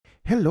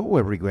Hello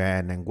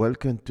everyone and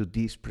welcome to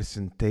this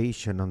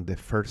presentation on the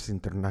first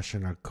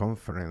international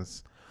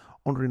conference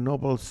on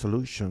renewable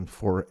solutions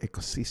for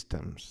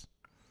ecosystems.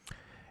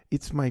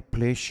 It's my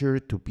pleasure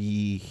to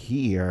be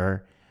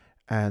here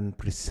and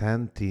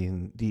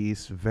presenting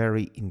this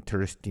very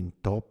interesting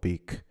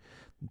topic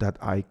that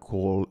I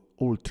call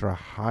ultra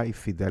high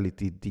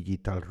fidelity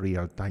digital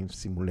real-time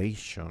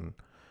simulation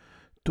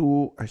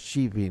to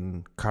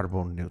achieving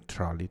carbon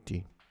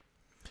neutrality.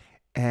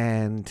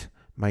 And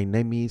my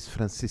name is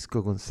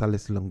Francisco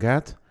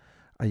Gonzalez-Longatt.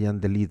 I am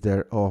the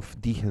leader of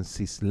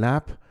Djelfa's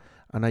lab,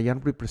 and I am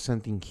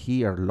representing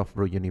here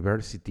Loughborough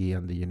University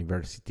and the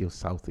University of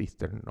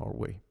Southeastern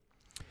Norway.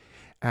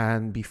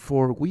 And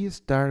before we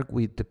start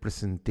with the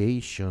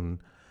presentation,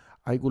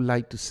 I would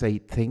like to say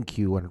thank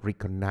you and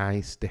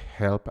recognize the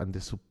help and the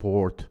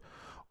support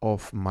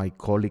of my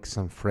colleagues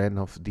and friends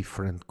of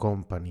different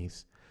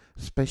companies,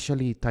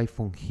 especially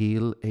Typhoon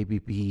Hill,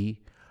 ABB,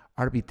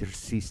 Arbiter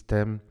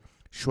System,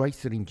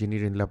 Schweitzer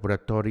Engineering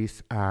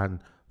Laboratories, and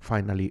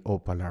finally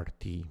Opal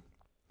RT.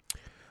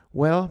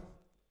 Well,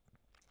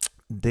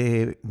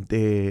 the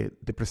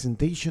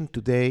presentation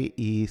today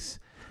is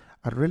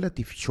a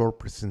relatively short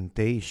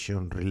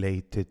presentation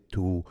related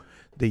to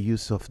the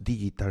use of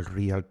digital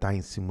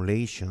real-time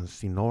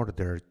simulations in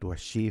order to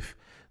achieve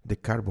the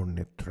carbon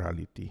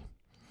neutrality.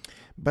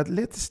 But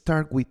let's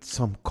start with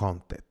some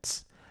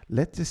context.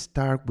 Let's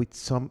start with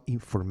some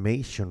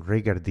information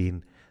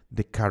regarding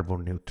the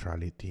carbon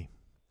neutrality.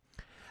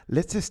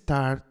 Let's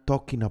start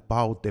talking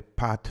about the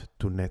path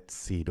to net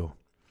zero.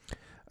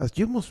 As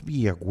you must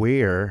be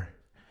aware,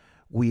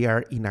 we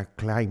are in a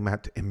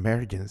climate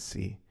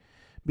emergency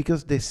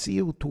because the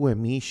CO2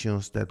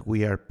 emissions that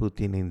we are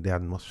putting in the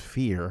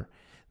atmosphere,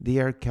 they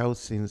are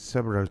causing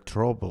several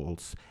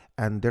troubles,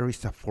 and there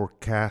is a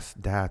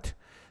forecast that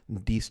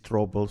these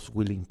troubles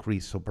will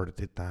increase over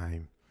the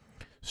time.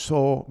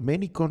 So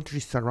many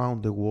countries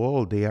around the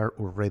world, they are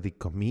already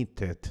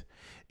committed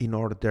in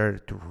order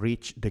to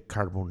reach the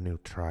carbon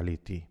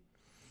neutrality.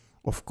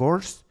 Of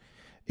course,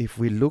 if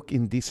we look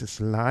in this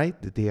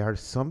slide, there are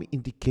some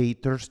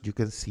indicators. You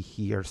can see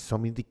here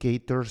some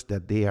indicators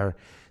that they are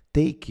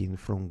taken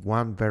from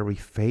one very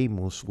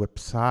famous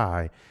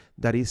website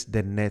that is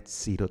the Net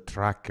Zero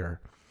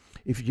Tracker.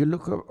 If you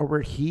look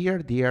over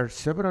here, there are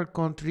several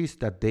countries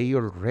that they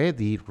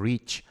already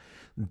reach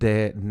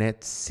the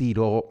net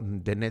zero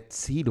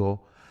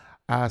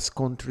as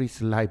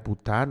countries like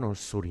Bhutan or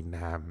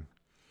Suriname.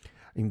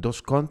 In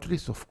those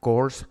countries, of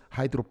course,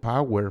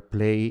 hydropower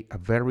play a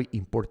very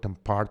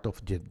important part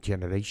of the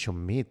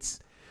generation mix.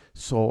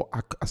 So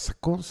as a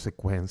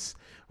consequence,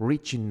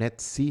 reaching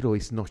net zero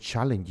is not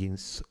challenging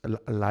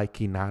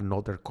like in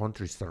other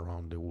countries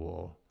around the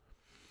world.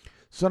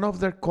 Some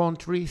of their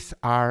countries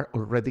are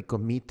already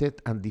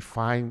committed and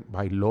defined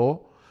by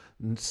law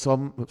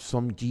some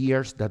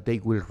years that they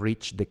will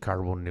reach the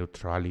carbon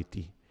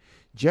neutrality.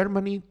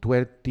 Germany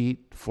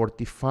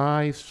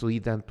 2045,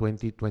 Sweden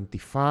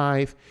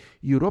 2025,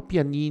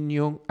 European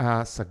Union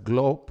as a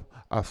globe,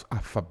 as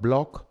a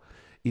bloc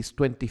is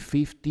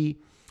 2050,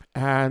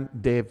 and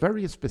the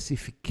very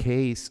specific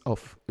case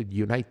of the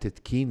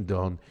United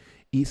Kingdom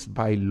is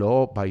by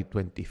law by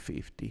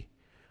 2050.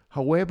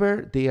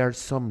 However, there are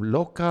some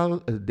local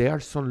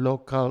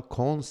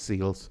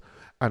councils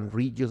and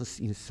regions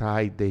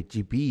inside the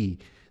GB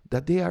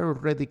that they are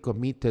already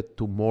committed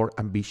to more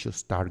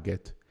ambitious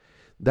target.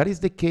 That is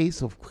the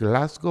case of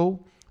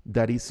Glasgow,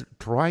 that is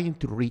trying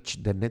to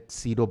reach the net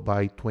zero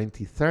by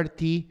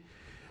 2030,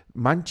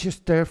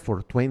 Manchester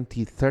for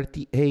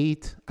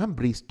 2038, and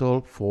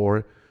Bristol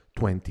for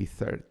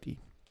 2030.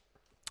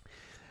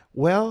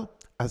 Well,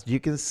 as you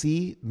can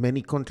see,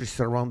 many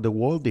countries around the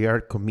world, they are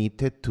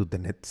committed to the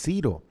net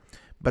zero.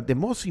 But the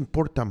most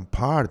important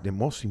part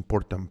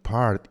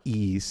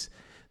is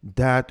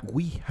that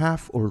we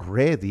have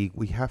already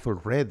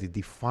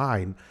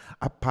defined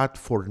a path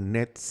for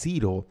net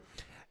zero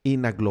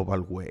in a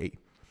global way.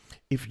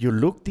 If you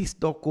look this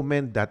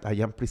document that I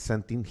am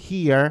presenting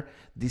here,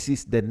 this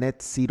is the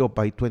net zero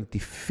by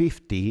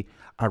 2050,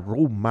 a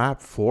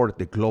roadmap for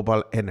the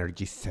global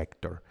energy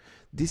sector.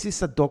 This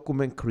is a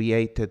document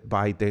created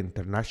by the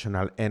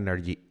International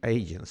Energy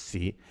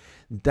Agency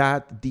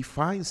that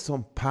defines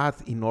some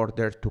path in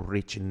order to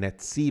reach net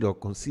zero,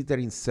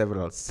 considering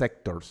several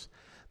sectors: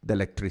 the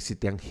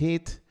electricity and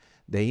heat,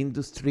 the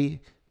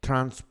industry,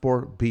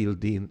 transport,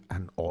 building,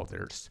 and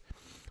others.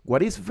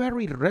 What is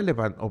very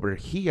relevant over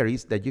here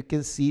is that you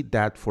can see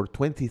that for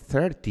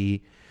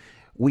 2030,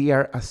 we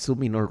are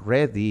assuming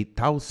already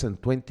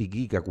 1,020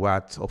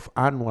 gigawatts of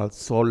annual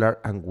solar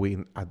and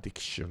wind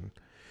addition.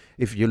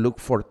 If you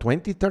look for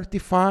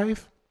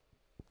 2035,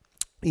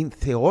 in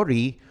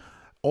theory,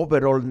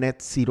 overall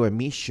net zero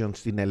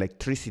emissions in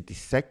electricity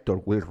sector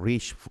will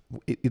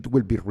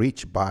be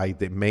reached by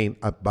the main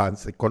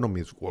advanced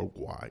economies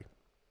worldwide.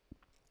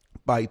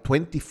 By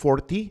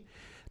 2040,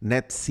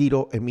 net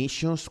zero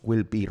emissions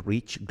will be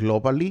reached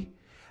globally,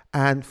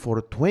 and for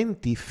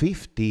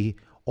 2050,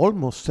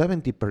 almost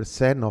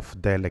 70%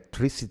 of the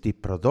electricity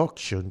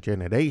production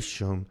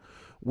generation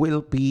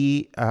will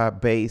be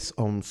based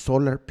on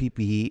solar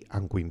PV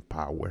and wind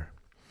power.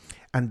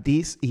 And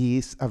this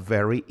is a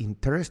very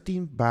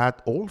interesting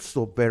but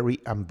also very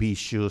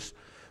ambitious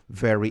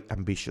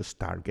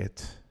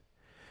target.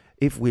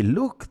 If we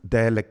look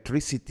the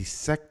electricity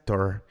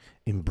sector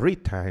in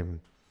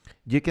Britain,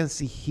 you can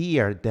see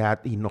here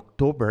that in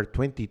October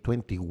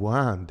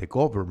 2021, the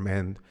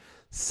government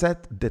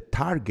set the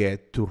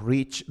target to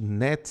reach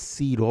net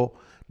zero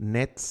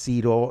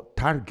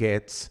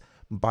targets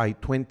by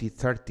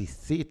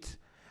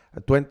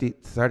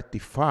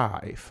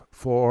 2035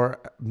 for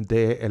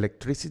the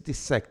electricity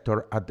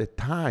sector at the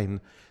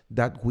time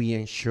that we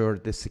ensure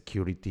the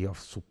security of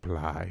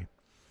supply.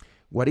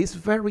 What is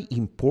very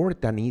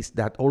important is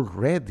that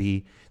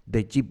already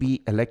the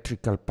GB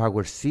electrical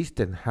power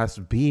system has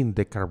been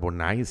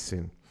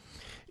decarbonizing.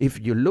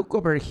 If you look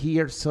over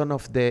here, some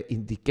of the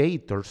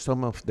indicators,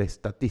 some of the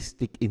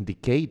statistic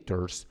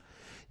indicators,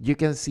 you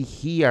can see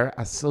here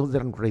a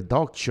sudden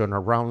reduction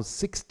around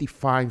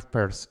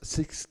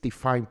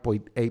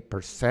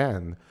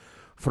 65.8%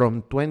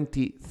 from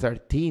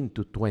 2013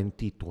 to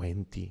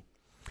 2020.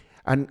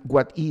 And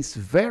what is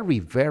very,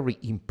 very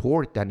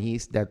important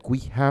is that we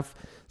have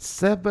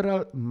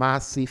several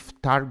massive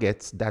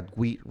targets that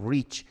we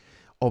reach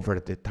over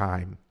the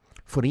time.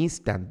 For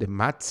instance, the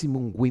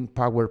maximum wind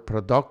power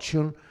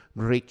production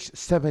reached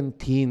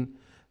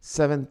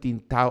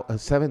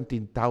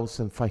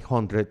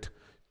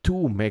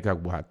 17,502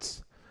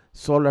 megawatts.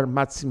 Solar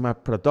maximum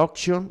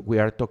production, we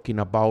are talking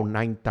about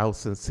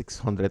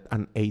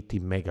 9,680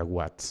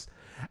 megawatts.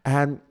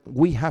 And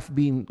we have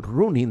been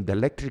running the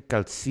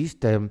electrical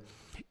system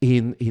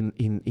in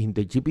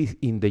the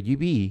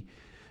GB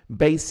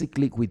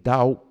basically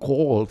without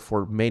coal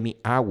for many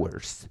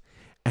hours.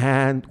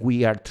 And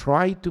we are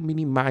trying to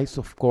minimize,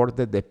 of course,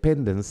 the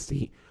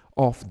dependency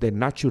of the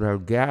natural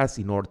gas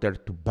in order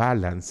to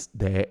balance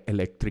the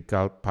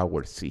electrical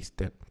power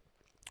system.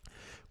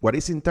 What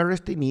is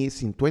interesting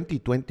is in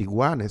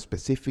 2021,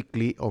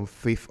 specifically on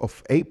 5th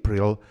of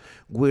April,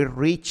 we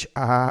reached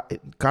a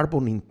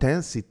carbon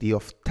intensity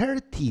of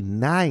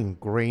 39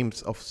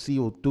 grams of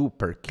CO2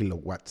 per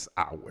kilowatts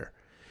hour.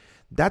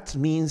 That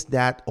means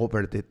that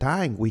over the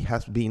time we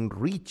have been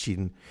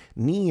reaching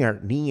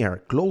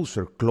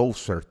closer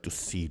to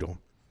zero.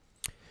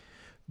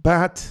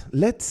 But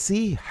let's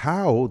see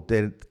how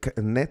the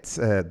net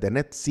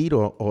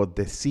zero or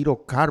the zero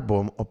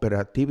carbon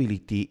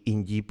operativity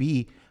in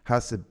GB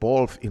has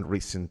evolved in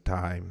recent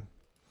time.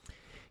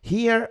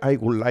 Here I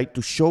would like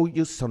to show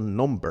you some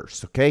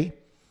numbers, okay?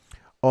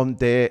 On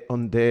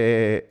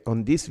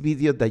this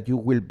video that you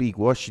will be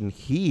watching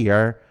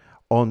here,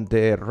 on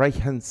the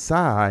right-hand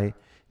side,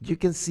 you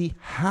can see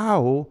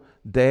how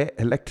the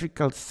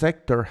electrical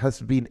sector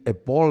has been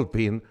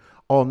evolving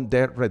on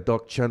the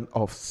reduction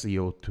of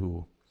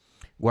CO2.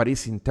 What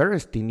is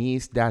interesting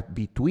is that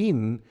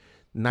between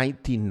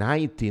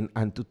 1990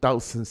 and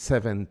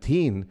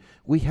 2017,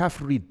 we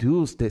have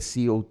reduced the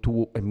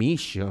CO2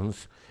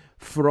 emissions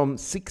from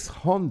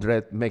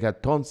 600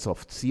 megatons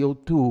of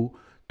CO2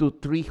 to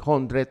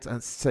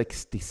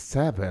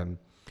 367.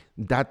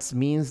 That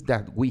means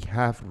that we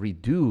have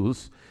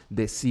reduced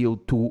the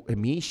CO2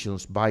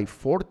 emissions by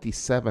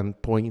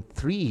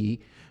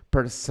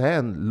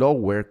 47.3%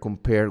 lower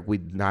compared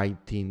with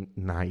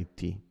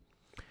 1990.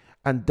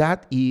 And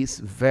that is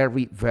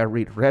very,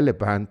 very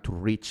relevant to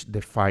reach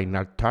the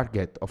final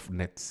target of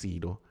net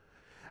zero.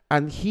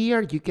 And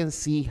here you can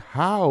see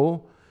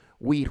how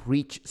we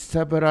reach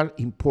several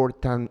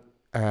important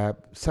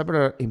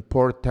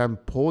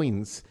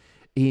points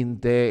in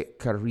the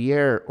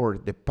career or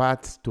the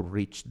paths to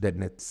reach the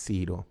net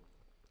zero.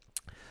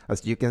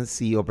 As you can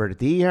see over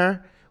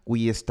there,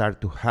 we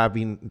start to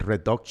having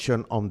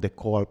reduction on the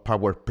coal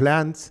power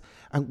plants,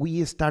 and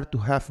we start to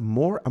have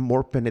more and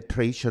more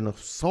penetration of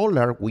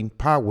solar wind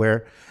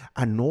power,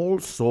 and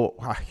also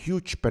a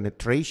huge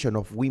penetration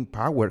of wind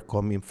power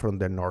coming from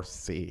the North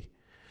Sea.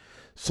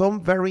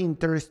 Some very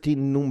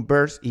interesting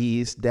numbers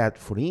is that,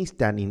 for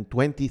instance, in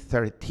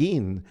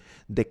 2013,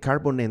 the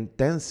carbon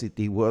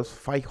intensity was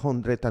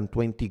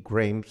 520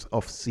 grams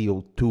of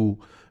CO2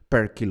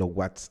 per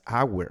kilowatts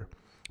hour.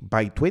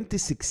 By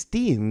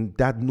 2016,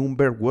 that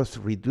number was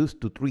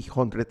reduced to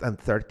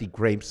 330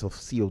 grams of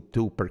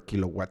CO2 per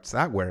kilowatts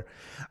hour.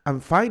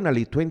 And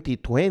finally,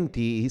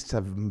 2020 is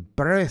an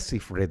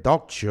impressive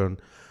reduction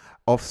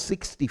of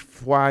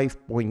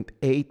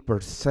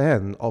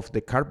 65.8% of the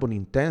carbon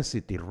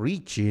intensity,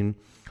 reaching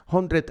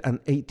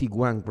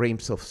 181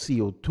 grams of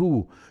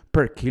CO2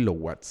 per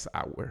kilowatts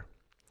hour.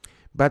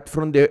 But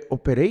from the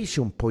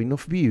operation point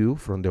of view,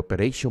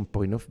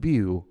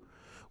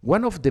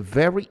 one of the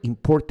very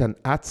important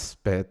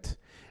aspects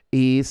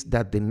is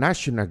that the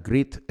National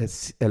Grid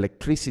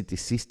electricity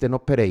system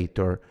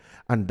operator,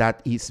 and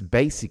that is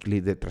basically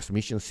the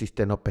transmission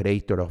system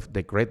operator of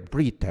the Great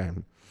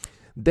Britain,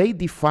 they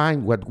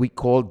define what we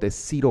call the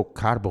zero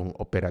carbon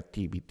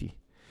operativity.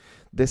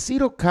 The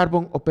zero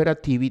carbon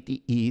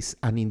operativity is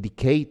an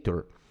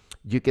indicator.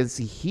 You can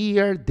see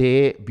here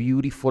the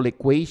beautiful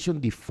equation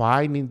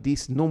defining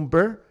this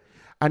number,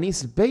 and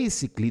it's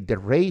basically the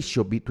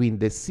ratio between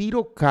the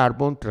zero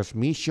carbon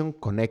transmission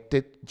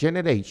connected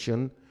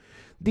generation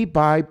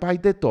divided by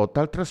the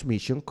total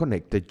transmission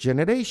connected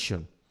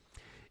generation.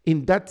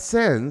 In that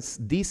sense,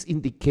 this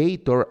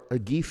indicator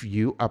gives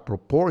you a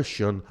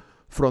proportion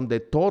from the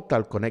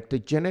total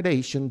connected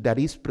generation that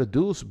is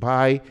produced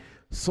by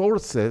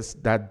sources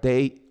that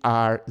they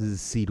are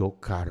zero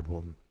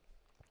carbon.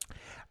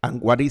 And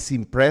what is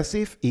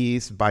impressive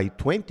is by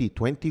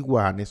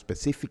 2021,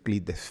 specifically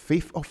the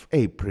 5th of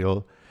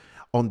April,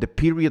 on the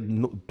period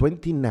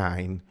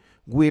 29,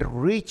 we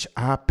reach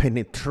a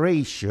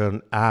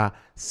penetration, a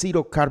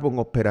zero carbon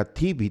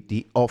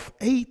operativity of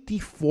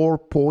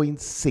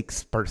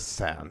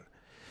 84.6%.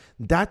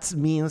 That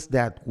means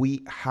that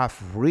we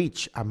have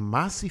reached a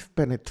massive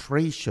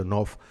penetration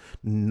of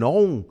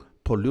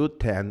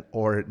non-pollutant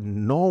or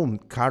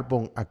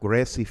non-carbon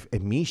aggressive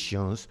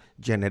emissions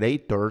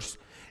generators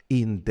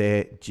in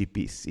the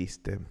GP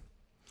system.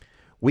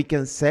 We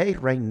can say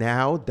right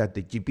now that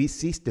the GP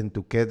system,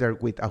 together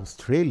with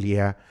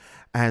Australia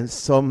and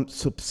some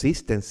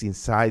subsystems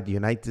inside the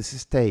United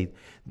States,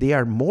 they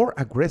are more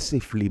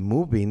aggressively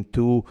moving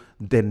to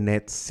the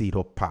net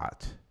zero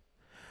path.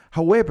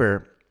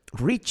 However,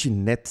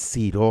 reaching net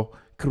zero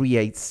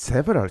creates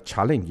several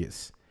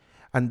challenges,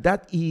 and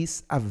that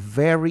is a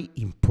very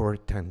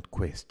important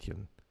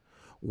question.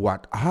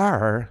 What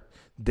are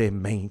the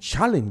main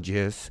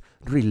challenges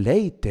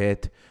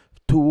related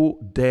to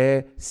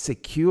the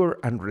secure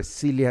and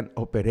resilient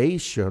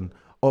operation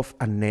of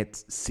a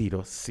net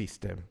zero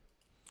system?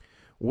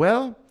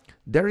 Well,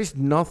 there is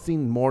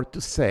nothing more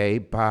to say,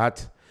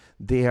 but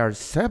there are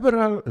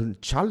several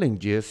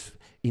challenges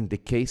in the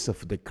case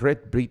of the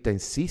Great Britain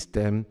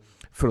system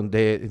from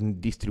the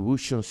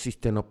distribution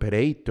system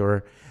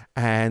operator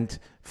and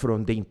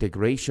from the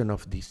integration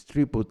of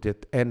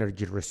distributed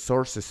energy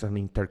resources and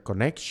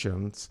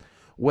interconnections.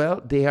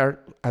 Well, there are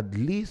at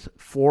least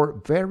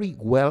 4 very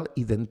well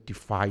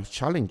identified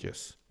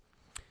challenges.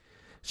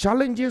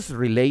 Challenges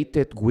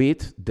related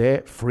with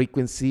the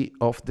frequency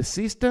of the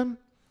system,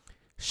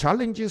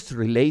 challenges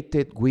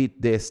related with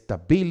the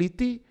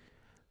stability,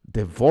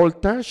 the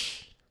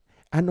voltage,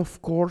 and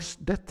of course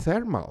the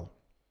thermal.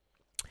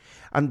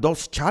 And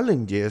those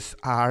challenges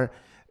are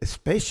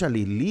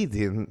especially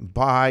leading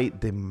by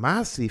the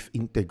massive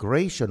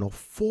integration of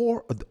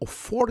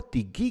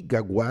 40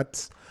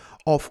 gigawatts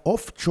of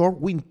offshore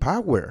wind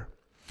power,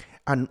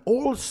 and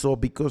also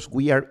because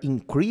we are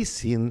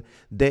increasing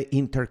the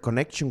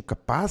interconnection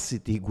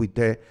capacity with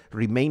the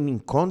remaining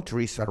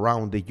countries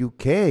around the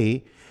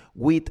UK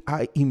with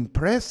an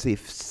impressive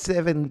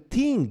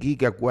 17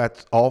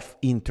 gigawatts of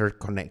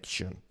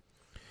interconnection.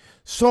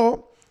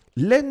 So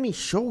let me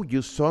show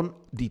you some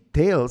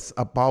details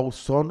about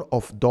some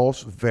of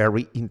those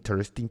very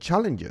interesting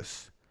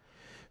challenges.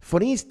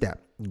 For instance,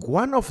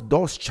 one of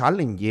those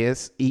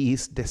challenges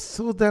is the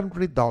sudden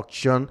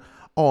reduction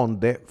on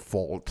the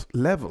fault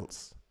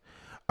levels.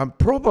 And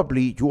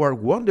probably you are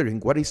wondering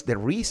what is the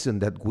reason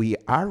that we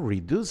are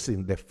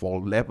reducing the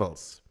fault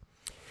levels.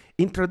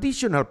 In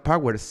traditional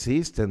power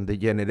system, the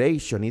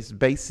generation is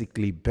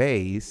basically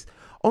based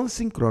on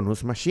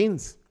synchronous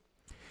machines.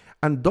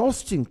 And those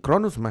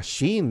synchronous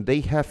machines,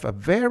 they have a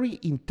very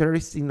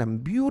interesting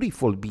and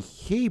beautiful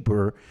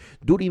behavior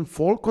during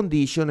fault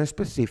conditions,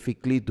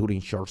 specifically during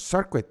short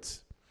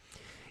circuits.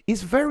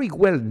 It's very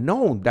well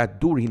known that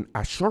during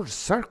a short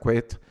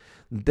circuit,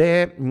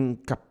 the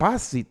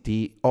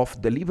capacity of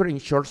delivering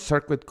short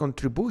circuit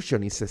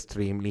contribution is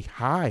extremely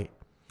high.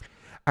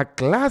 A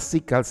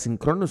classical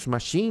synchronous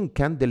machine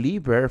can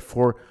deliver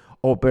for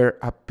over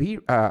a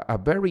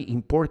very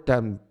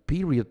important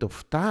period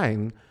of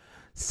time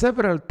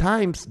several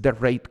times the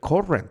rate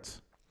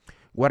current.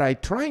 What I'm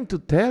trying to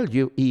tell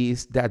you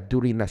is that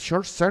during a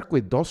short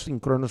circuit, those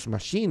synchronous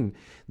machines,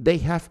 they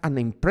have an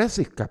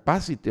impressive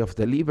capacity of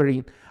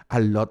delivering a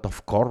lot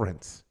of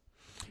currents.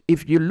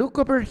 If you look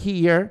over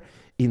here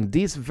in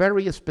this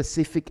very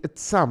specific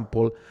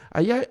example,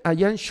 I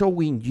am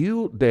showing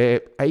you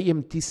the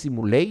AMT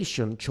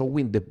simulation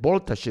showing the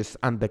voltages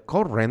and the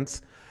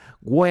currents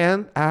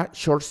when a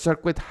short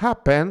circuit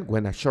happened,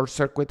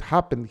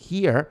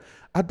 here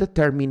at the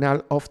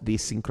terminal of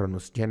this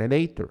synchronous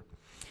generator.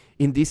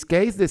 In this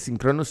case, the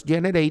synchronous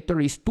generator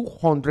is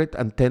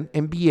 210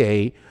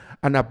 MVA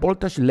and a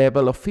voltage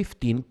level of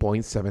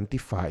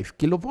 15.75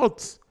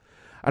 kilovolts.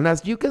 And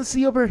as you can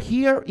see over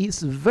here,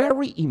 it's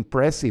very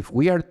impressive.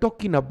 We are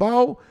talking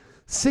about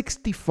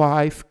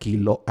 65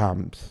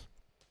 kiloamps.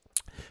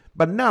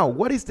 But now,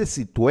 what is the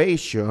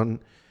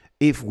situation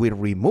if we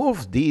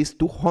remove this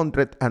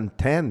 210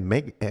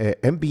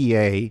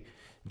 MVA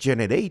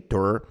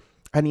generator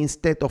and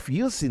instead of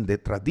using the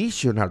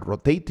traditional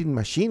rotating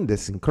machine, the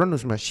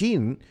synchronous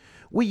machine,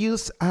 we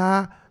use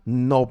a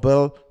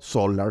novel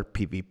solar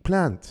PV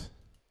plant?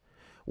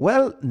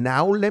 Well,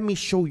 now let me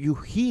show you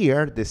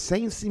here the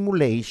same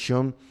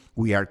simulation.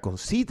 We are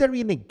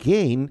considering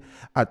again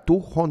a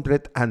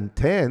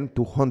 210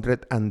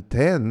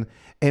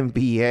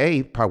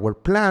 MVA power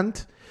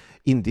plant,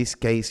 in this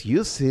case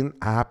using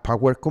a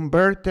power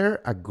converter,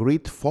 a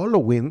grid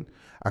following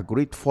a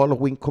grid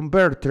following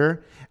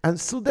converter, and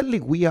suddenly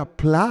we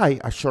apply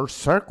a short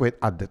circuit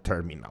at the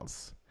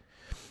terminals.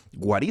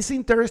 What is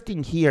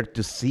interesting here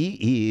to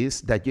see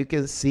is that you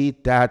can see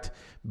that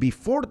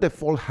before the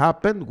fault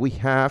happened, we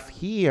have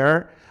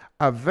here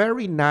a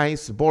very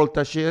nice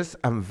voltages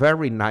and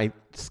very nice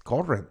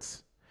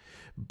currents.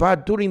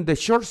 But during the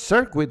short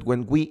circuit,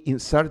 when we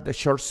insert the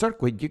short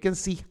circuit, you can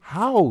see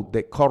how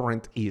the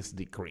current is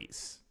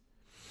decreased.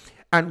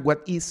 And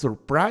what is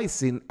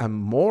surprising and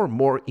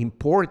more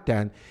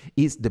important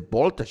is the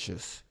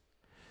voltages.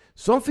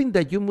 Something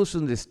that you must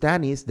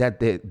understand is that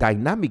the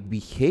dynamic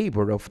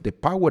behavior of the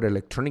power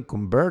electronic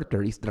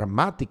converter is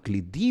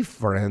dramatically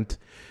different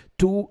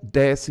to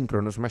the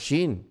synchronous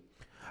machine.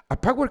 A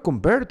power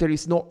converter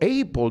is not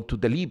able to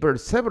deliver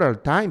several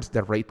times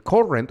the rate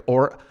current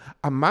or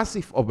a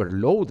massive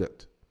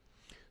overloaded.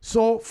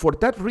 So for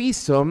that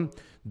reason,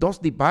 those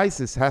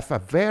devices have a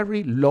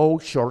very low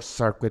short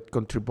circuit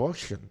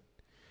contribution.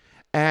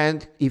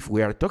 And if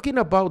we are talking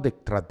about the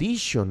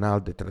traditional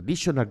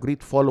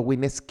grid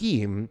following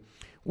scheme,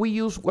 we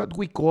use what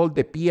we call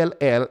the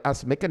PLL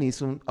as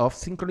mechanism of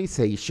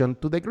synchronization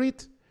to the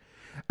grid.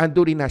 And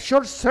during a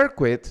short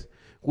circuit,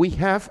 we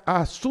have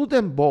a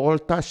sudden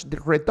voltage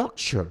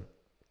reduction.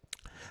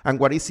 And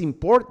what is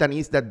important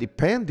is that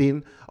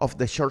depending of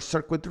the short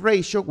circuit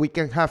ratio, we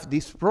can have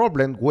this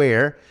problem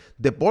where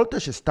the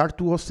voltage starts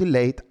to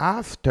oscillate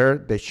after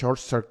the short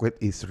circuit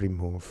is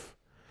removed.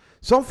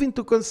 Something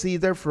to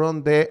consider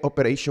from the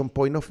operation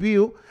point of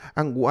view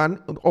and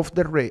one of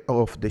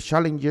the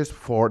challenges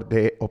for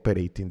the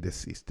operating the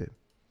system.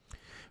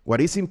 What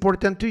is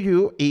important to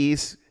you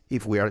is,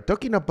 if we are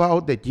talking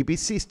about the GB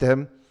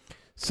system,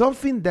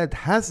 something that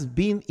has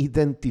been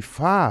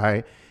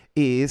identified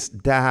is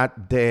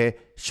that the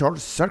short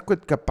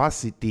circuit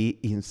capacity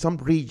in some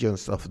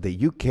regions of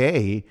the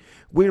UK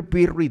will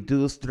be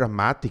reduced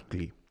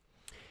dramatically.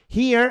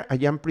 Here I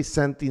am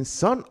presenting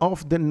some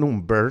of the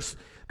numbers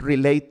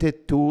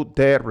related to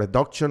the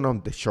reduction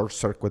of the short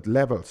circuit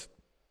levels.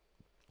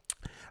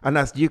 And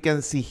as you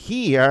can see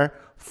here,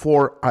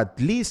 for at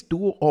least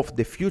two of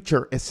the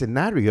future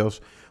scenarios,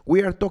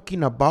 we are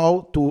talking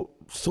about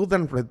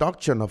sudden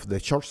reduction of the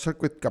short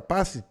circuit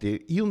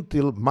capacity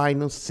until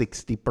minus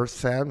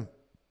 60%.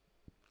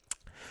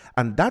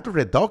 And that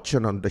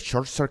reduction on the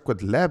short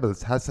circuit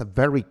levels has a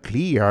very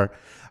clear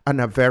and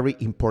a very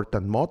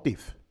important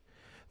motive.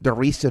 The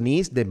reason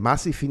is the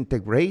massive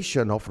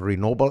integration of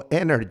renewable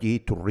energy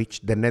to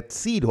reach the net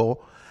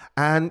zero,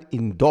 and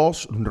in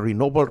those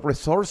renewable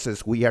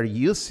resources we are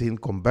using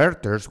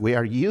converters, we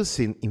are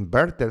using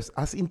inverters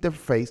as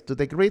interface to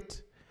the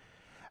grid.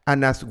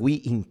 And as we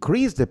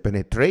increase the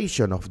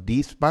penetration of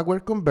these power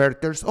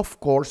converters, of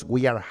course,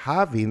 we are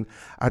having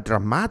a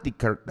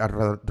dramatic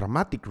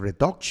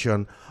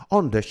reduction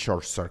on the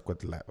short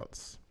circuit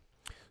levels.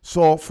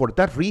 So for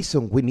that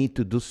reason, we need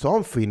to do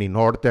something in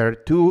order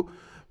to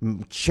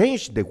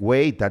change the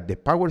way that the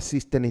power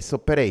system is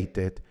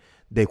operated,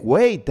 the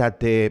way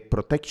that the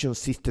protection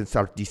systems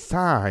are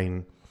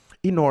designed,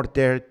 in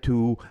order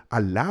to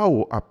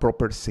allow a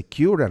proper,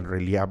 secure, and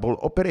reliable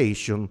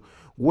operation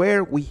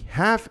where we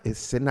have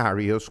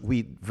scenarios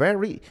with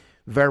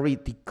very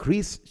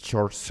decreased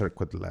short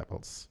circuit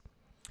levels.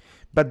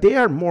 But there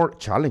are more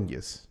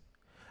challenges.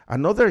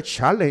 Another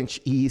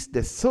challenge is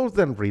the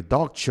sudden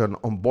reduction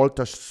on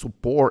voltage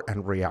support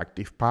and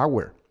reactive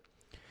power.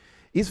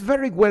 It's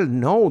very well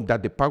known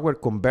that the power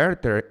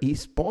converter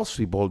is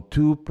possible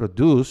to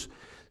produce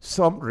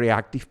some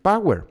reactive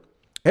power.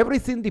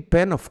 Everything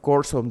depends, of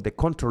course, on the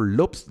control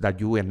loops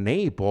that you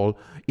enable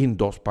in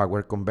those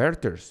power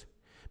converters.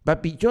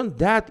 But beyond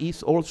that,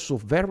 it's also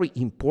very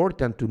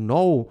important to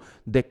know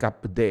the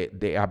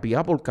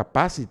available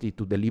capacity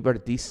to deliver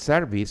this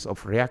service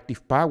of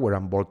reactive power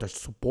and voltage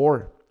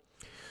support.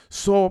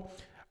 So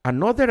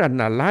another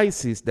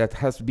analysis that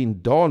has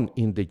been done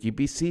in the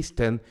GB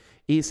system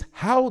is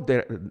how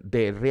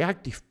the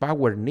reactive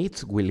power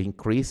needs will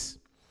increase.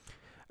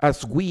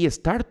 As we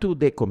start to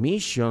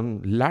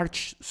decommission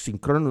large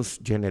synchronous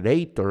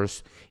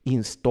generators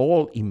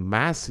installed in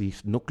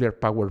massive nuclear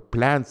power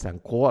plants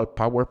and coal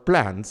power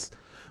plants,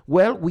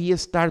 well, we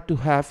start to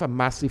have a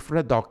massive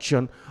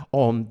reduction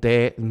on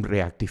the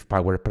reactive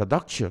power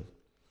production.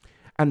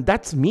 And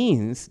that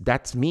means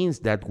that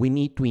we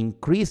need to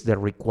increase the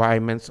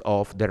requirements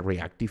of the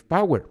reactive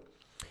power.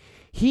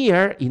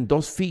 Here, in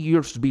those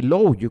figures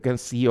below, you can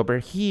see over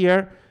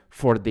here,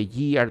 for the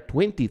year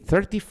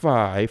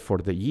 2035,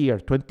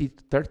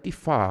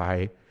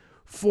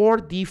 four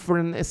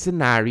different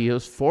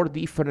scenarios,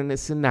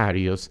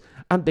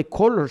 and the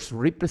colors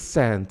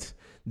represent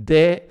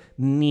the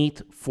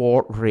need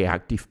for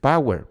reactive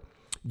power.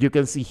 You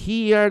can see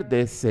here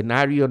the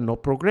scenario no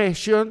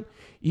progression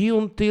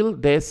until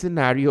the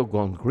scenario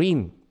gone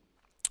green.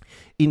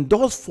 In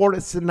those four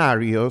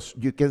scenarios,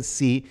 you can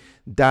see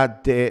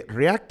that the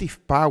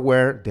reactive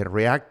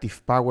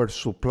power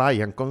supply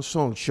and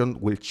consumption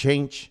will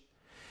change.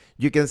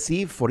 You can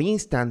see, for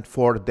instance,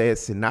 for the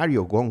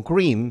scenario gone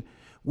green,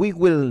 We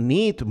will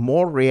need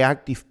more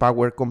reactive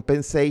power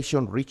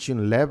compensation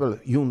reaching level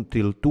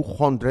until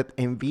 200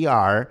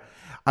 MVR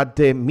at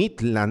the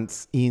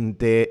Midlands in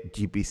the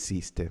GB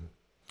system.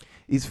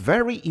 It's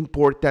very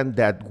important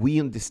that we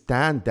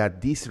understand that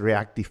this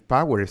reactive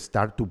power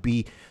start to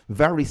be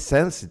very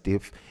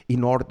sensitive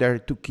in order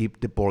to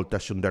keep the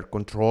voltage under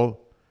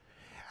control.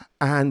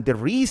 And the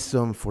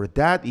reason for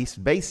that is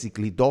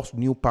basically those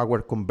new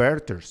power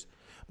converters.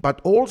 But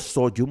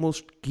also you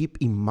must keep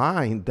in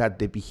mind that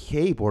the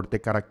behavior, the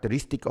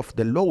characteristic of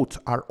the loads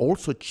are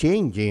also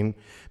changing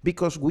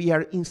because we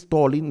are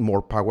installing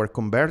more power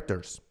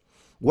converters.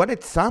 One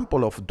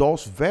example of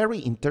those very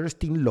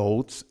interesting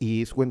loads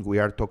is when we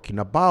are talking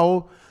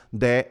about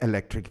the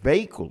electric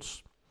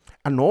vehicles.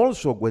 And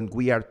also when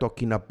we are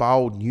talking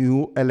about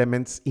new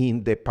elements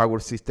in the power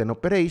system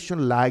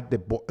operation like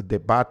the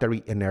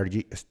battery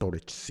energy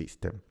storage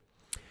system.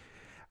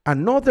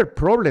 Another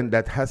problem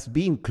that has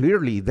been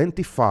clearly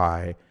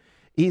identified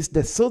is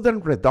the sudden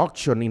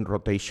reduction in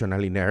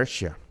rotational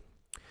inertia.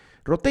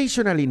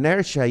 Rotational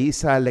inertia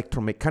is an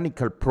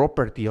electromechanical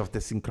property of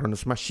the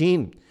synchronous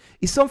machine.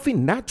 It's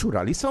something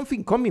natural, it's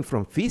something coming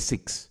from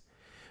physics.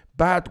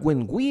 But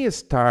when we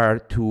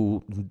start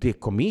to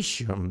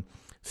decommission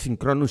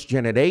synchronous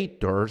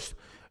generators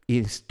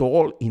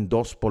installed in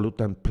those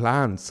pollutant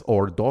plants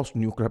or those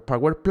nuclear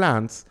power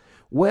plants,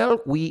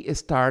 well, we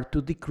start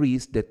to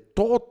decrease the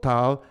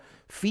total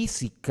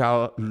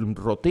physical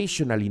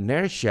rotational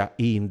inertia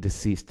in the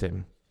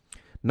system.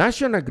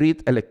 National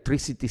Grid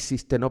Electricity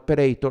System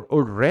Operator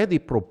already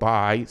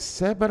provides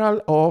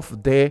several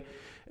of the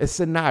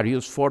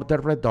scenarios for the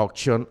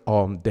reduction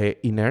of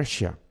the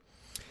inertia.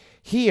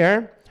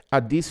 Here,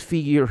 at this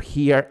figure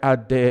here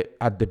at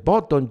the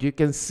bottom, you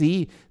can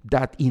see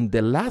that in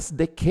the last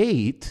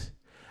decade,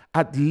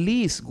 at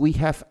least we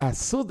have a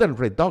sudden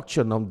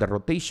reduction of the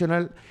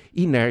rotational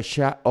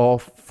inertia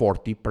of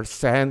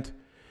 40%.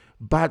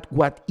 But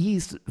what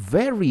is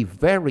very,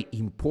 very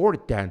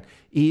important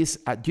is,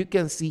 you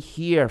can see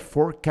here,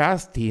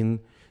 forecasting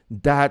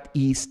that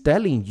is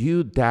telling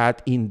you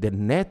that in the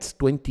next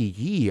 20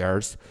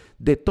 years,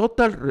 the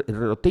total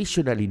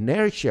rotational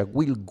inertia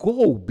will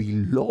go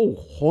below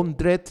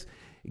 100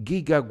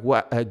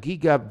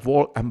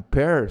 gigavolt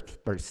amperes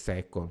per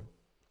second.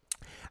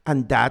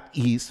 And that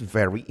is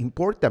very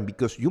important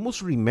because you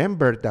must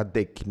remember that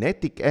the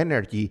kinetic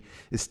energy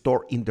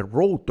stored in the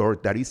rotor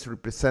that is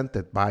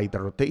represented by the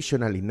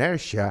rotational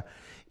inertia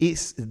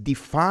is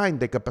defined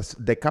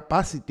the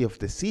capacity of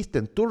the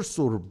system to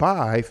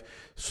survive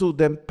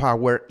sudden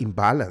power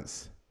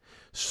imbalance.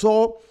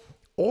 So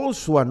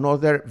also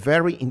another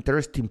very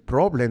interesting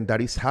problem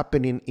that is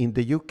happening in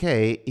the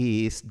UK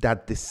is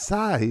that the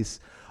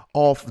size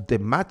of the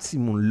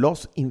maximum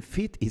loss in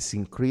feed is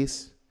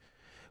increased.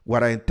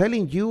 What I'm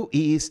telling you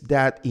is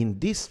that in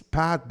this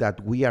path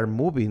that we are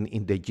moving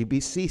in the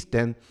GB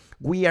system,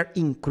 we are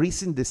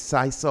increasing the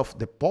size of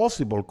the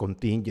possible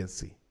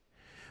contingency.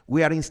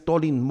 We are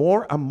installing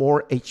more and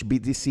more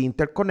HVDC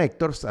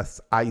interconnectors. As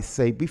I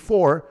said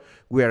before,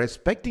 we are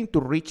expecting to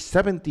reach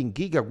 17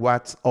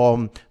 gigawatts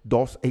on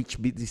those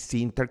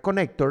HVDC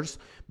interconnectors,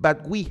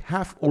 but we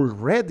have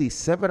already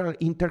several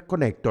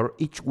interconnectors,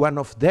 each one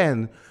of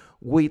them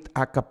with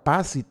a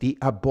capacity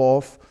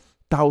above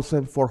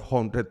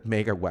 1,400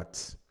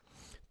 megawatts.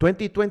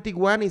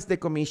 2021 is the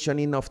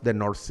commissioning of the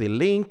North Sea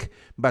Link,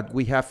 but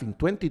we have in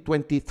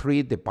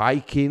 2023 the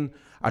Viking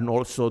and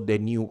also the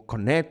new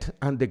Connect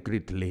and the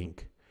Grid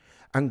Link.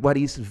 And what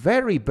is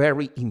very,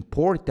 very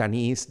important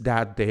is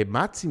that the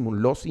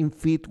maximum loss in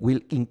feed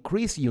will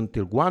increase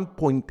until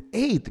 1.8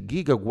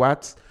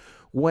 gigawatts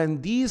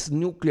when this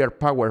nuclear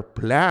power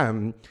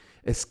plant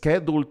is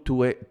scheduled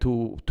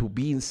to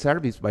be in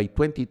service by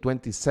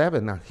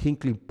 2027 at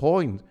Hinkley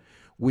Point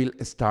will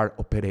start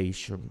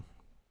operation.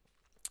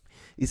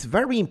 It's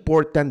very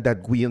important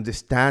that we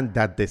understand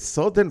that the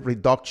sudden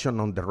reduction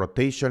on the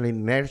rotational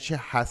inertia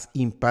has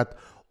impact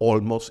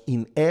almost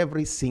in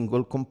every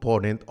single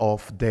component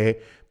of the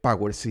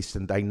power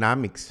system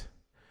dynamics.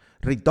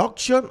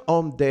 Reduction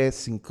on the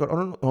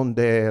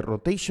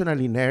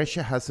rotational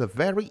inertia has a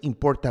very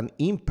important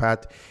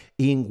impact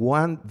in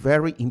one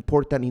very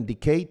important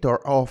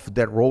indicator of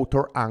the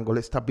rotor angle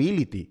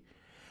stability,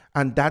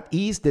 and that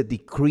is the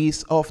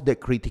decrease of the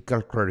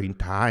critical clearing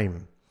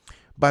time.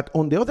 But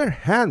on the other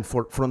hand,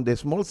 from the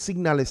small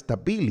signal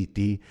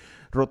stability,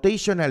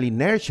 rotational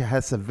inertia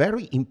has a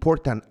very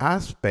important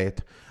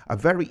aspect, a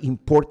very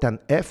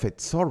important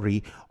effect,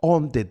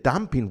 on the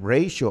damping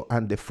ratio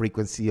and the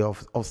frequency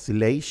of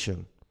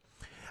oscillation.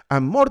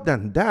 And more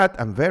than that,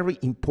 and very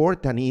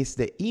important, is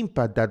the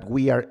impact that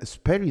we are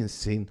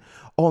experiencing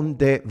on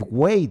the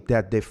way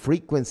that the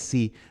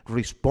frequency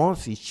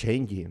response is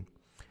changing.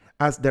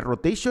 As the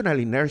rotational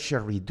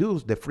inertia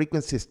reduces, the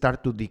frequency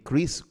starts to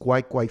decrease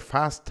quite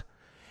fast.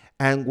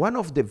 And one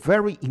of the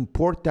very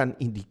important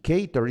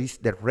indicators is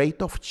the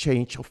rate of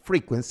change of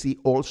frequency,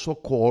 also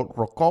called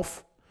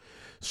rock-off.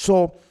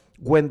 So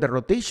when the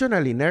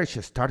rotational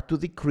inertia starts to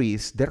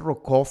decrease, the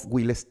rock-off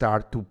will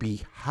start to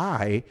be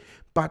high,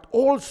 but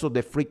also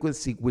the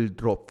frequency will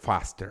drop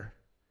faster.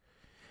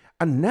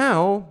 And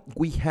now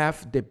we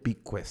have the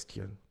big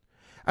question.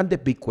 And the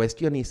big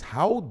question is,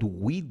 how do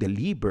we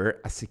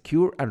deliver a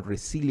secure and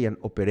resilient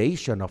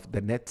operation of the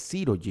net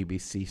zero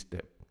GB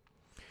system?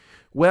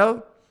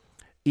 Well,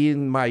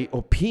 in my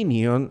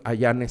opinion, I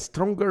am a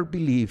stronger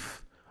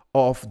belief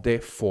of the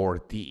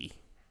 4D.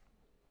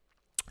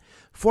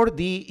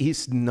 4D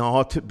is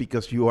not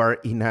because you are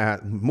in a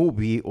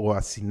movie or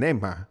a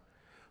cinema.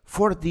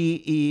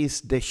 4D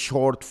is the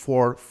short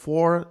for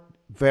four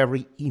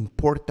very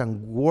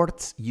important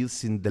words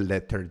using the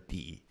letter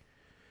D.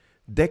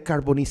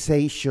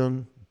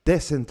 Decarbonization,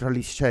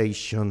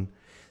 decentralization,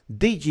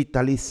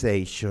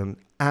 digitalization,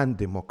 and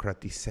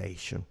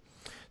democratization.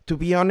 To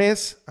be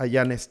honest, I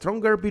am a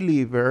stronger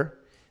believer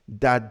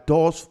that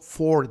those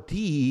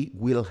 4D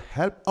will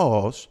help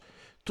us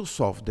to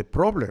solve the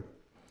problem.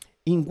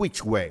 In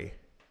which way?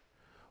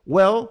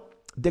 Well,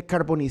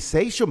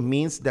 decarbonization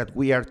means that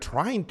we are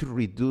trying to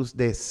reduce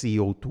the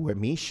CO2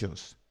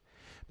 emissions.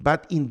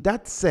 But in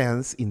that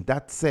sense,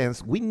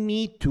 we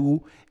need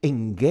to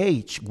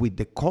engage with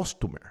the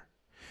customer.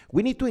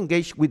 We need to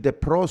engage with the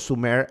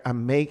prosumer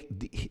and make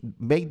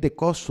the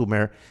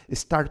customer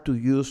start to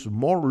use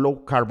more low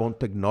carbon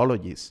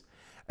technologies.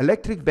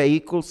 Electric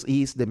vehicles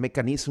is the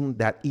mechanism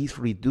that is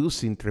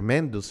reducing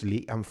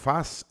tremendously and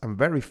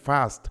very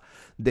fast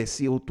the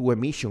CO2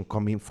 emission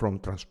coming from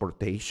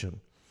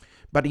transportation.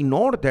 But in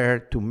order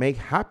to make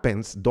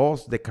happen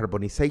those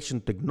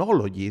decarbonization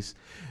technologies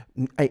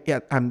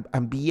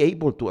and be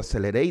able to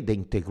accelerate the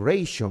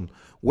integration,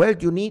 well,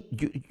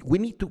 we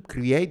need to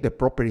create the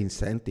proper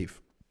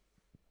incentive,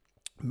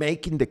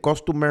 making the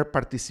customer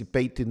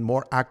participating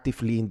more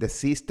actively in the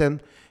system,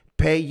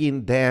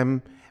 paying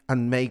them,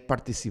 and make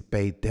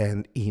participate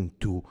then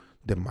into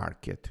the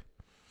market.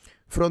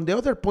 From the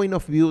other point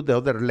of view, the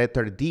other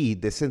letter D,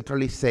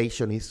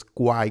 decentralization is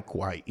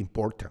quite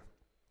important.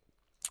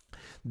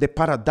 The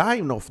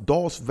paradigm of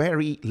those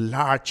very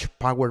large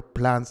power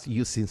plants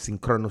using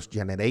synchronous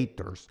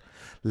generators,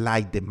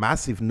 like the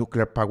massive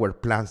nuclear power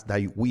plants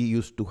that we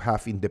used to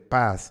have in the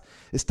past,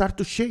 start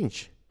to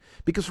change.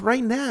 Because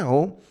right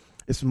now,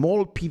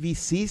 small PV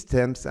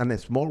systems and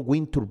small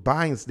wind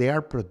turbines, they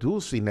are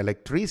producing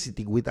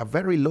electricity with a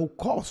very low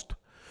cost.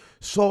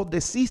 So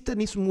the system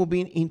is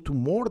moving into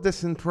more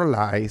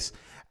decentralized,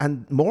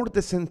 and more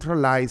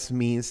decentralized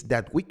means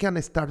that we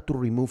can start to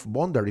remove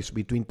boundaries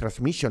between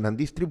transmission and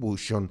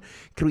distribution,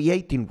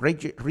 creating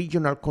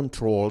regional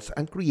controls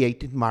and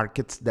creating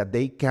markets that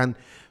they can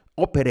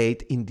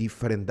operate in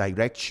different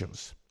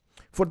directions.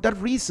 For that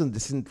reason,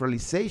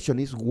 decentralization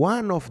is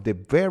one of the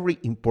very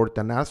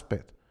important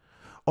aspects.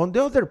 On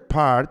the other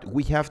part,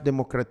 we have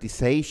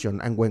democratization,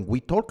 and when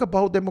we talk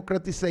about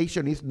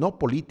democratization, it's not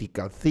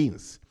political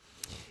things.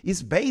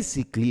 It's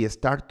basically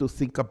start to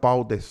think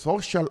about the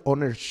social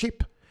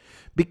ownership,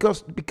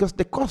 because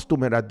the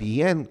customer at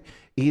the end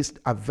is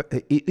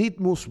it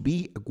must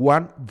be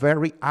one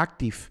very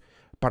active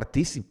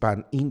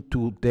participant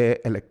into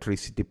the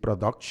electricity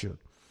production.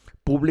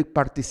 Public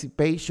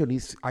participation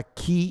is a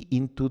key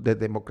into the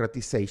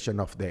democratization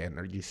of the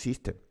energy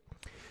system.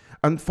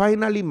 And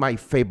finally, my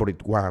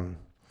favorite one,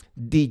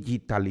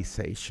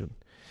 digitalization.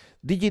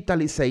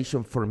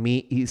 Digitalization for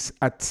me is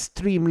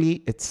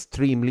extremely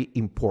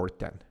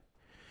important.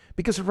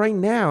 Because right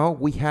now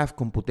we have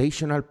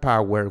computational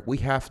power, we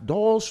have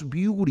those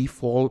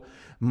beautiful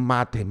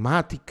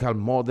mathematical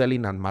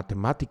modeling and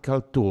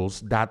mathematical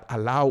tools that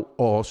allow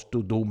us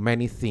to do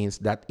many things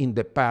that in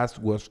the past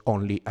was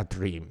only a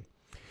dream.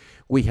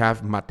 We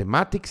have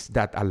mathematics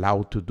that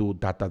allow to do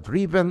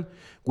data-driven.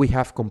 We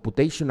have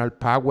computational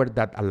power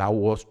that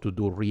allow us to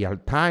do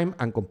real-time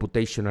and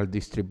computational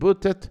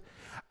distributed.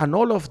 And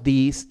all of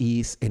this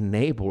is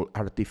enable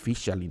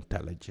artificial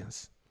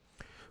intelligence.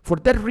 For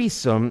that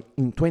reason,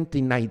 in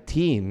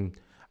 2019,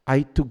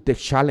 I took the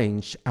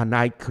challenge and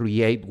I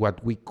create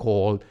what we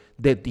call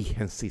the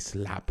Djelfa's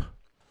Lab.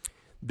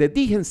 The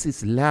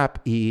Djelfa's Lab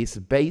is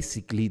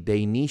basically the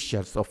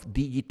initials of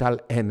Digital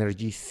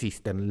Energy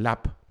System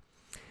Lab.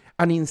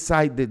 And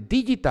inside the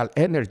Digital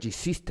Energy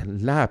System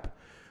Lab,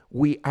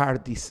 we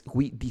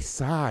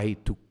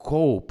decide to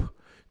cope,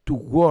 to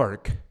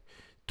work,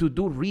 to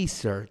do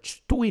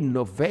research, to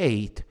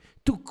innovate,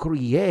 to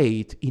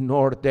create in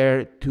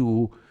order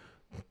to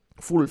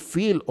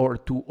fulfill or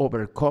to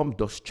overcome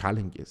those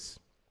challenges.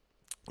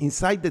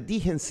 Inside the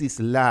Djelfa's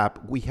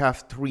Lab, we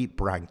have three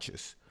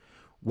branches.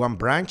 One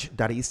branch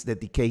that is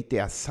dedicated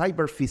to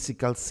cyber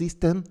physical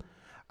system,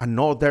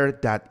 another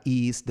that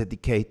is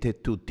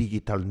dedicated to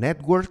digital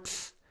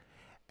networks,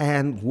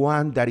 and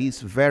one that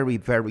is very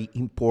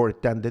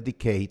important,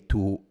 dedicated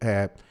to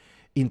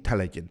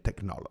intelligent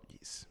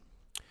technologies.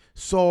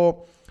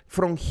 So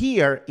from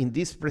here in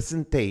this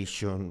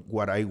presentation,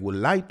 what I would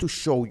like to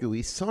show you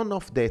is some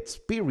of the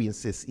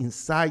experiences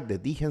inside the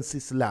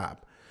Djelfa's Lab,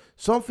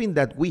 something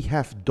that we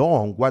have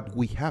done, what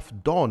we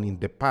have done in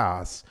the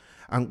past,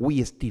 and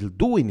we are still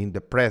doing in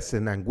the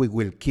present, and we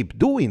will keep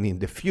doing in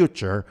the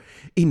future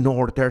in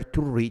order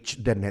to reach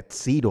the net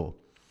zero.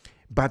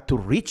 But to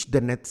reach the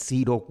net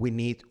zero, we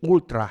need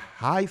ultra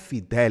high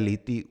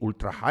fidelity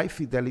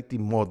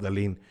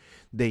modeling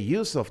the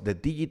use of the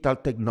digital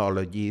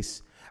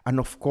technologies, and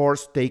of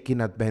course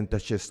taking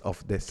advantages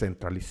of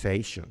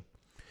decentralization.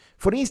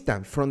 For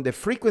instance, from the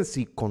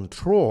frequency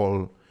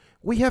control,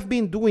 we have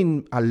been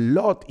doing a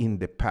lot in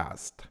the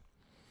past.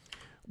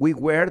 We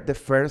were the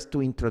first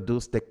to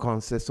introduce the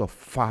concept of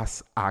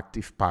fast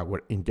active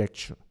power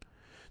injection.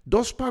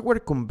 Those power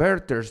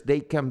converters, they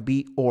can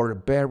be our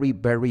very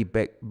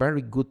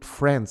good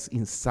friends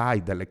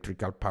inside the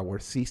electrical power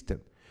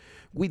system.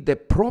 With the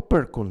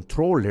proper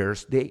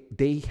controllers,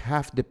 they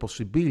have the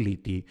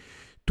possibility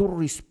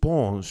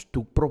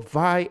to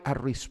provide a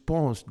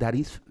response that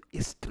is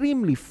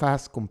extremely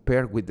fast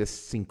compared with the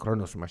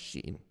synchronous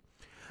machine.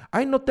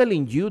 I'm not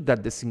telling you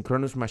that the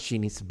synchronous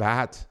machine is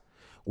bad.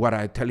 What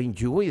I'm telling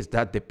you is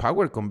that the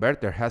power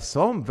converter has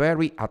some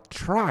very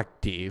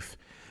attractive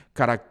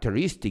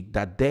characteristics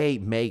that they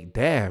make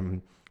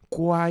them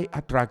quite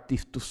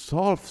attractive to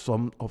solve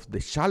some of the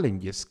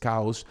challenges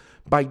caused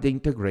by the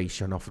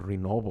integration of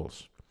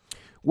renewables.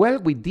 Well,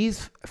 with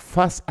this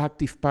fast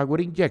active power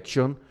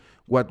injection,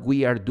 what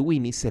we are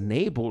doing is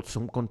enable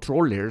some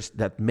controllers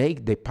that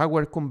make the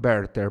power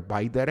converter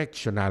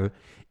bidirectional,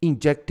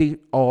 injecting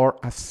or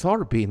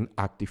absorbing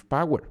active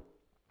power.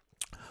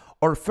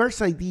 Our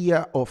first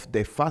idea of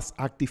the fast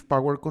active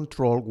power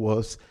control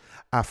was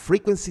a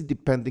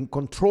frequency-dependent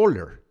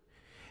controller.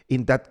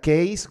 In that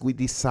case, we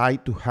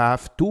decide to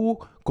have two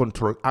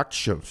control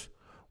actions,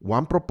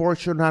 one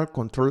proportional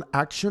control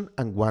action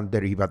and one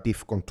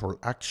derivative control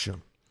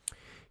action.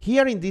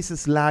 Here in this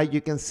slide,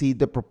 you can see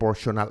the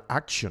proportional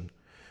action.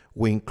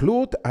 We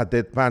include a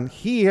deadband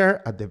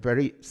here at the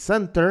very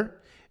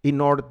center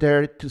in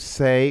order to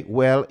say,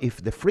 well,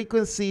 if the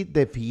frequency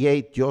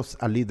deviates just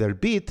a little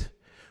bit,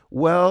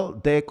 well,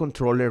 the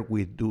controller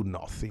will do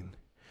nothing.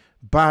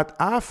 But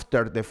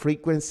after the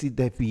frequency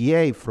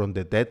deviates from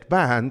the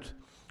deadband,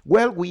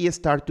 well, we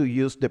start to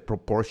use the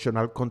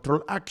proportional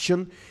control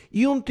action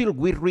until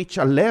we reach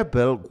a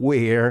level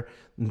where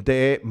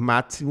the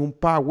maximum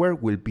power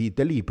will be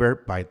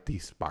delivered by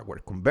this power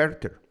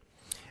converter.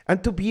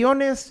 And to be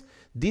honest,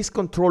 this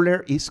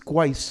controller is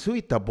quite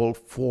suitable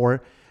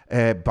for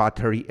a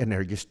battery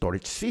energy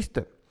storage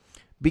system,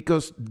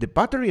 because the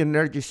battery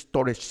energy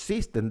storage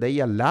system, they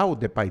allow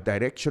the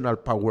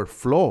bidirectional power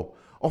flow.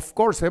 Of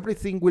course,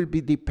 everything will be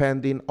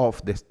depending on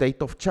the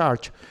state of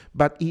charge,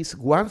 but is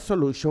one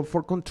solution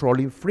for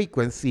controlling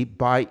frequency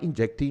by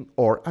injecting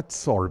or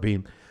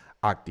absorbing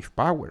active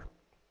power.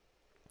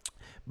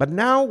 But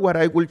now what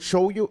I will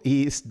show you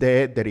is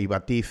the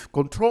derivative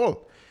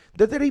control.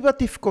 The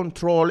derivative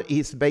control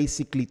is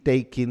basically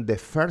taking the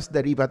first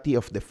derivative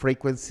of the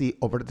frequency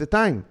over the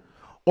time,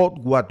 or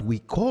what we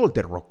call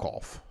the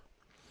rock-off.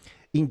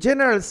 In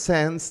general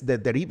sense, the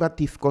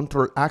derivative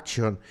control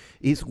action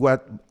is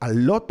what a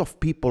lot of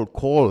people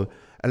call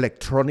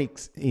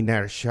electronics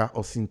inertia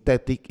or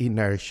synthetic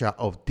inertia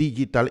or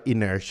digital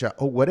inertia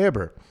or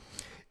whatever.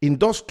 In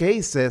those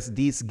cases,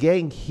 this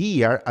gain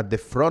here at the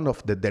front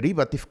of the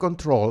derivative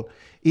control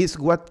is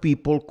what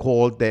people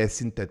call the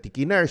synthetic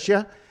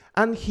inertia,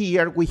 and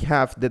here we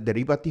have the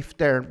derivative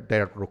term,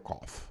 the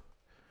rock-off.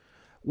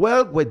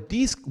 Well, with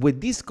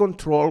this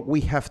control, we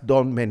have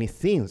done many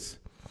things.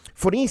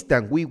 For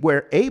instance, we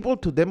were able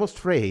to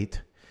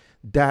demonstrate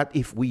that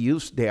if we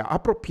use the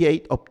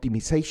appropriate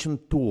optimization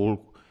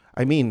tool,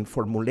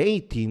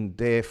 formulating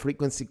the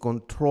frequency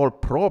control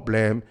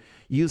problem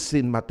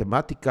using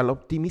mathematical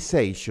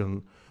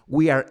optimization,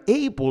 we are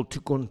able to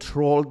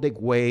control the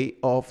way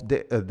of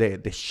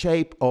the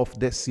shape of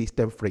the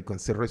system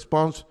frequency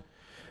response.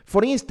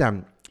 For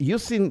instance,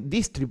 using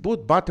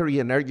distributed battery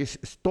energy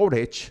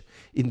storage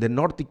in the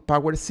Nordic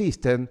power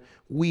system,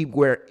 we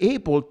were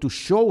able to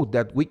show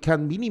that we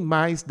can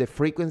minimize the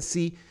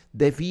frequency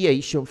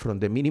deviation from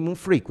the minimum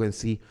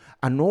frequency,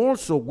 and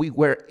also we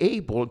were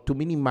able to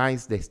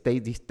minimize the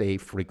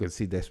steady-state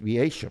frequency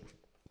deviation.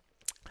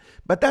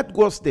 But that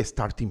was the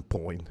starting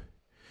point,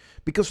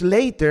 because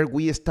later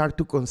we start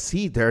to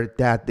consider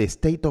that the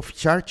state of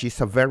charge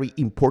is a very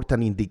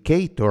important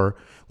indicator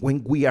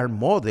when we are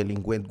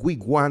modeling, when we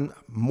want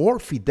more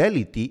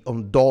fidelity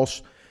on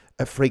those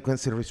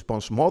frequency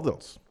response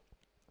models.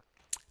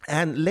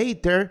 And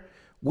later,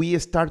 we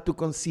start to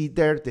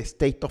consider the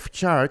state of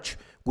charge.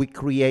 We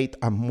create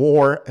a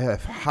more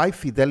high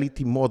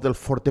fidelity model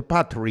for the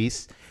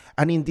batteries.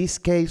 And in this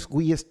case,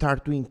 we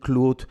start to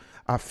include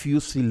a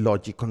fuzzy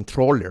logic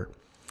controller.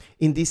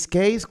 In this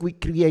case, we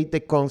create the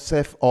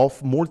concept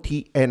of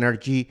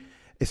multi-energy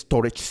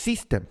storage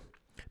system,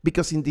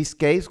 because in this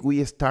case,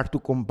 we start to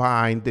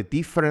combine the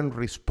different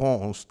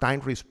time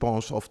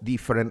response of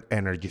different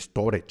energy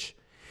storage.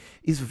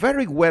 It's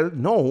very well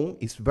known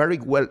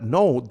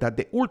that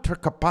the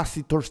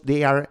ultracapacitors,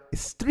 they are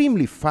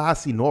extremely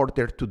fast in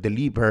order to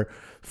deliver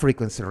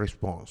frequency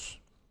response.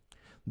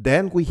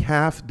 Then we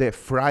have the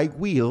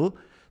flywheel.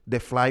 The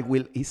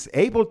flywheel is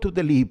able to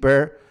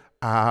deliver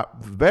a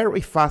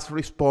very fast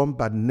response,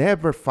 but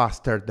never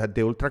faster than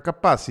the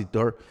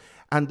ultracapacitor.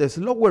 And the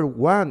slower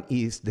one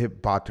is the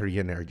battery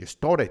energy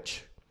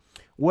storage.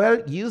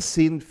 Well,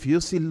 using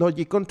fuzzy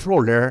logic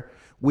controller,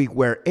 we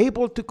were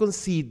able to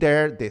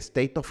consider the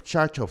state of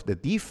charge of the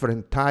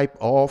different type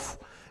of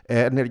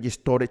energy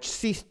storage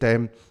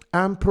system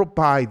and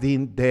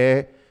providing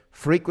the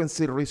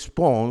frequency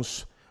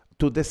response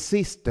to the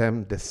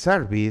system, the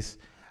service,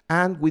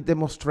 and we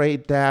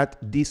demonstrate that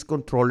this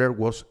controller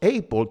was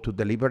able to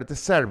deliver the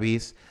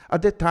service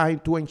at the time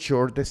to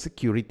ensure the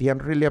security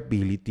and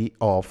reliability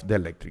of the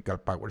electrical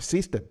power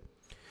system.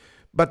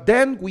 But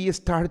then we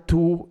start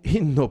to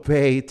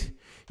innovate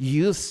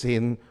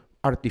using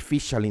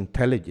artificial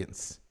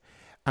intelligence.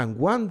 And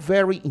one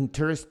very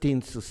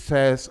interesting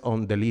success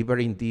on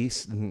delivering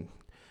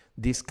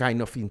this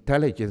kind of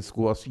intelligence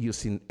was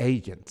using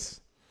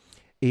agents.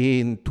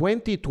 In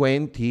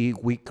 2020,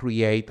 we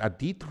create a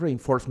deep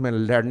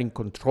reinforcement learning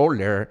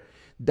controller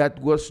that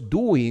was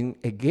doing,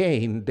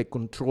 again, the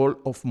control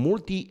of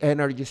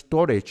multi-energy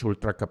storage,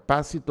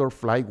 ultracapacitor,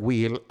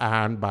 flywheel,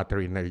 and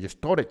battery energy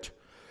storage.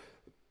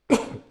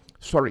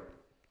 Sorry.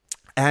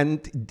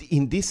 And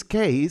in this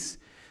case,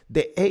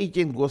 the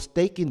agent was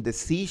taking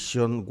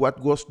decision what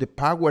was the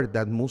power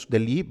that must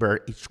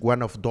deliver each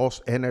one of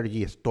those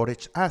energy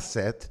storage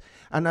assets,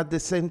 and at the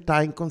same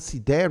time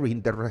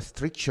considering the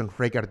restriction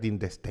regarding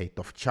the state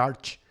of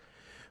charge.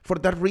 For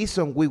that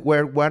reason, we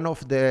were one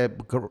of the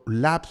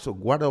labs, or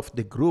one of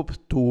the groups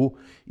to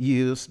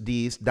use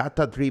these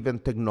data-driven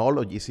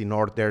technologies in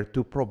order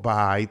to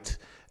provide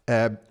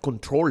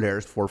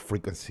controllers for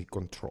frequency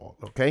control,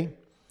 okay?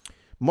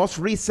 Most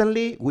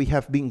recently, we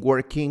have been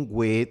working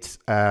with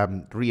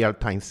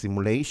real-time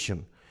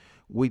simulation.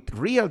 With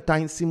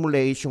real-time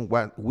simulation,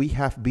 what we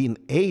have been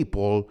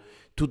able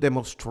to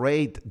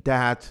demonstrate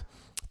that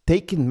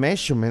taking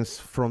measurements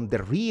from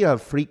the real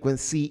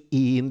frequency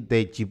in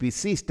the GB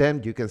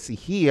system, you can see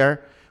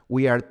here,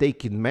 we are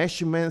taking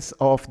measurements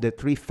of the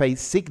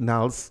three-phase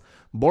signals,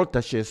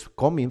 voltages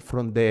coming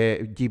from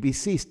the GB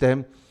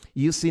system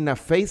using a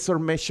phasor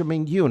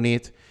measurement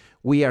unit.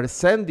 We are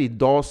sending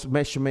those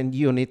measurement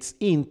units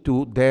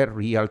into the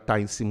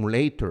real-time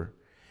simulator.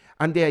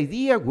 And the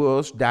idea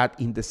was that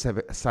in the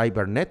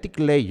cybernetic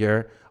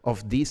layer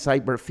of this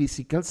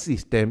cyber-physical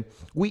system,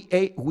 we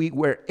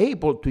were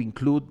able to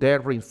include the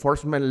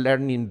reinforcement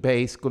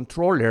learning-based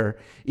controller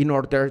in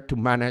order to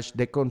manage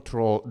the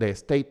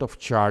state of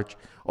charge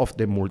of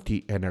the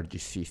multi-energy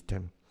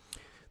system.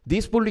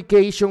 This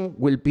publication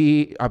will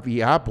be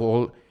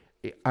available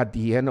at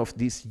the end of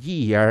this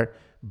year,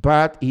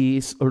 but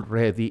is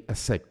already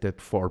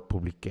accepted for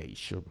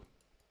publication.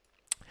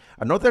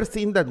 Another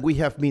thing that we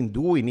have been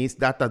doing is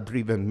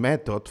data-driven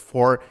method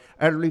for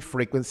early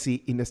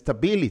frequency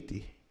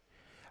instability.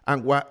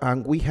 And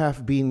we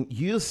have been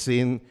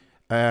using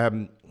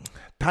time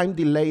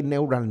delay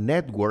neural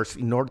networks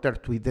in order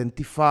to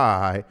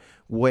identify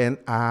when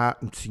a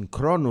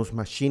synchronous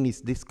machine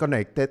is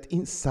disconnected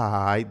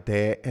inside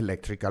the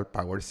electrical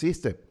power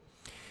system.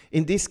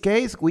 In this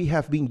case, we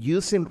have been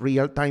using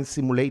real-time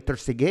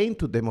simulators again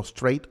to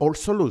demonstrate our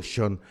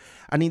solution.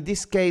 And in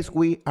this case,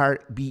 we are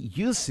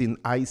using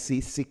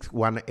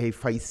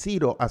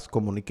IC61850 as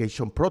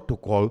communication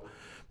protocol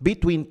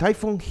between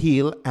Typhoon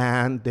Hill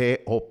and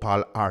the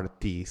Opal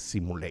RT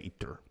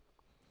simulator.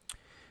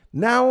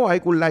 Now I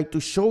would like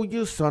to show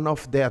you some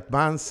of the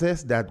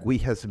advances that we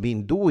have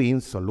been doing,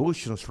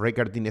 solutions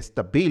regarding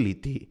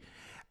stability.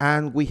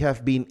 And we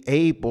have been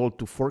able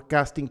to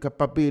forecasting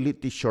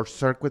capability, short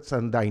circuits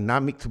and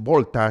dynamics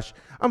voltage,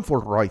 and for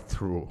right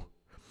through.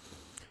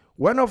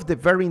 One of the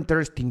very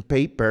interesting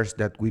papers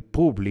that we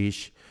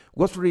published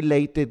was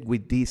related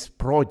with this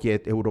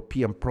project,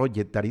 European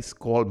project that is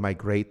called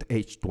Migrate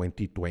H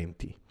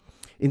 2020.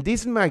 In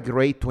this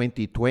Migrate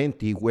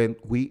 2020, when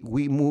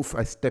we move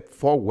a step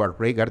forward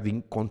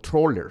regarding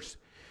controllers,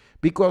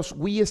 because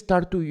we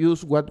start to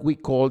use what we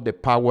call the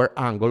power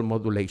angle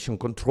modulation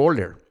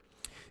controller.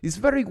 It's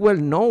very well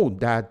known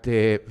that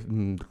the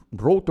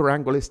rotor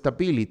angle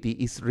stability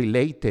is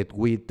related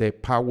with the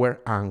power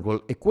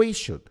angle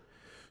equation.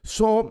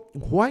 So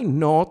why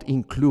not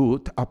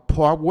include a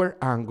power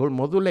angle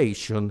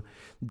modulation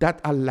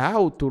that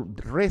allow to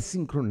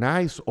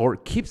resynchronize or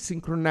keep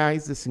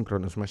synchronized the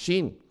synchronous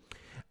machine?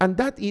 And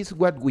that is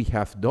what we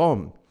have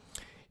done.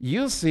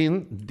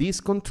 Using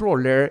this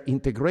controller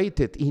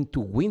integrated into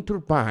wind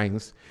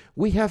turbines,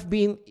 we have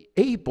been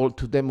able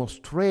to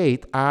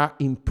demonstrate a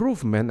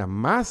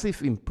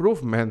massive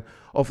improvement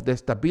of the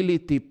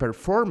stability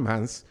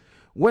performance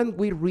when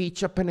we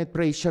reach a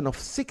penetration of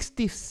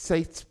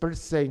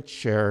 66%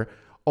 share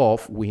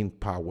of wind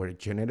power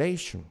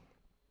generation.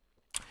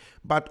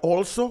 But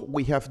also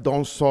we have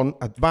done some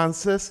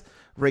advances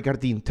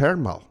regarding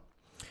thermal,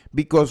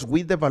 because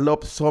we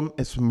developed some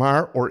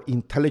smart or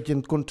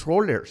intelligent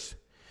controllers.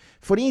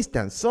 For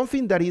instance,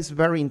 something that is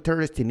very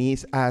interesting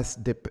is as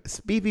the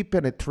PV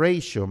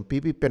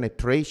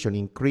penetration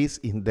increase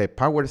in the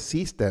power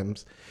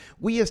systems,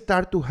 we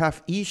start to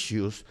have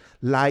issues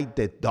like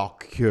the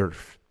dot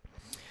curve.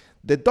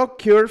 The dot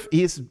curve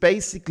is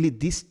basically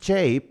this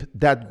shape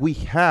that we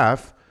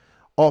have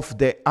of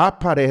the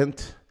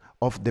apparent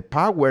of the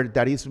power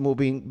that is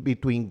moving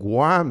between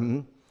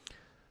one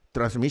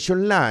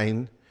transmission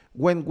line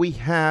when we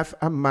have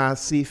a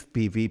massive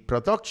PV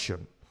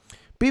production.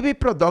 PV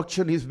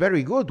production is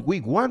very good.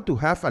 We want to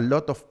have a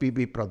lot of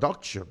PV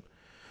production.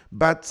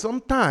 But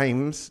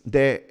sometimes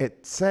the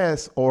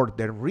excess or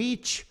the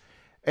rich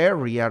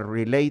area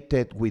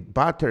related with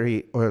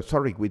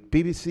with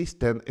PV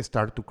system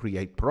start to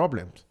create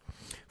problems.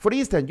 For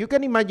instance, you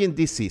can imagine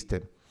this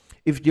system.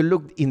 If you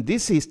look in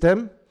this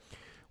system,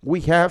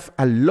 we have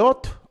a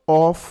lot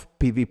of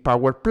PV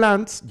power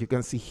plants, you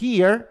can see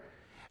here,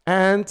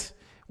 and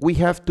we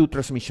have two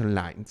transmission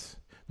lines.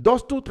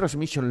 Those two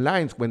transmission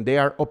lines, when they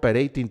are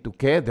operating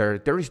together,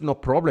 there is no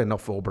problem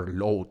of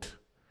overload,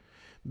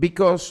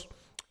 because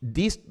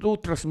these two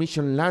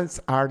transmission lines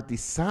are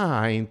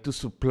designed to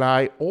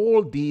supply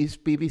all these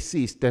PV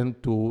system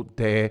to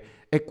the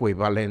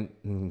equivalent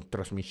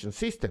transmission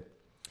system.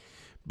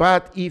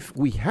 But if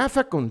we have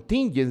a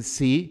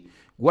contingency,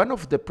 one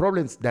of the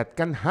problems that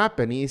can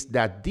happen is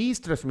that this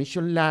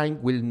transmission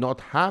line will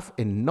not have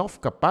enough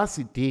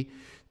capacity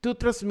to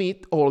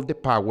transmit all the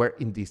power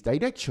in this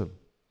direction.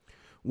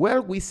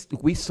 Well, we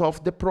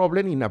solved the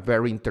problem in a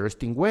very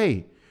interesting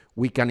way.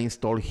 We can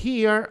install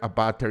here a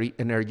battery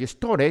energy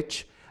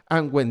storage,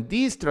 and when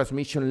this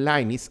transmission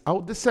line is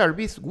out of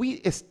service,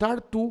 we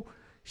start to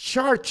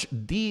charge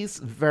this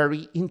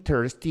very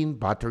interesting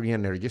battery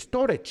energy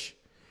storage.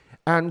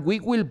 And we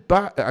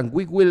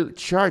will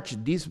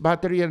charge this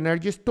battery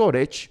energy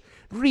storage,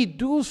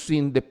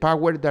 reducing the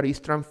power that is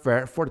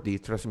transferred for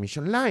this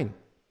transmission line.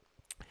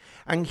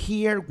 And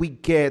here we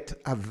get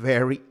a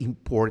very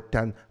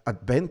important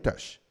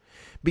advantage,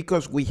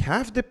 because we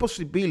have the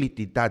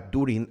possibility that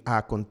during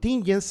a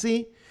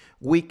contingency,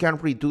 we can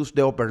reduce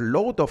the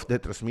overload of the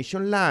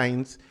transmission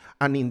lines,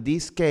 and in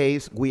this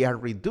case, we are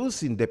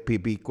reducing the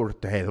PV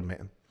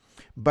curtailment.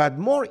 But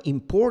more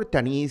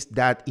important is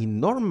that in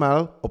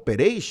normal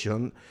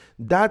operation,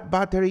 that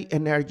battery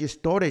energy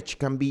storage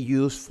can be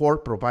used for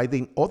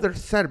providing other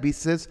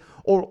services,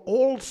 or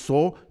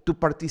also to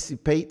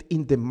participate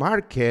in the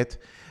market,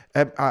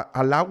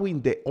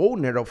 allowing the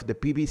owner of the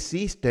PV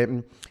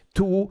system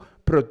to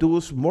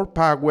produce more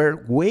power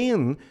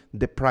when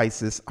the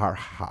prices are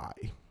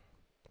high.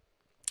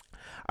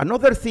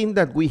 Another thing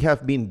that we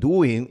have been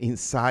doing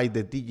inside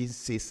the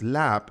DGC's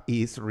lab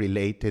is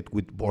related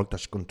with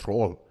voltage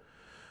control.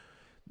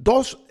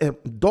 Those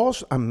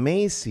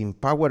amazing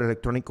power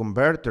electronic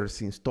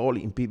converters installed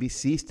in PV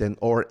system,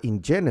 or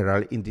in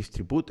general in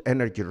distributed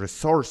energy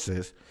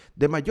resources,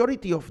 the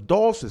majority of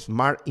those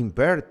smart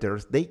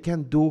inverters, they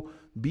can do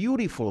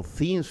beautiful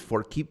things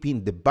for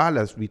keeping the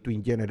balance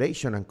between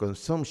generation and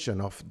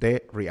consumption of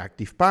the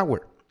reactive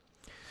power.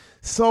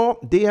 So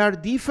there are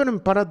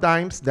different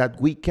paradigms that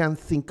we can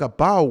think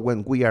about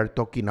when we are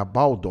talking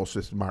about those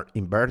smart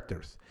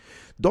inverters.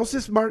 Those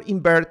smart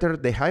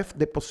inverters, they have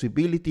the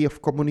possibility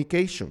of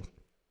communication.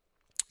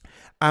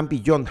 And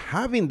beyond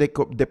having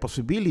the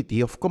possibility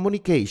of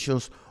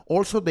communications,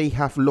 also they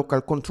have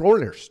local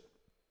controllers.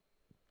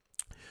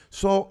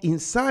 So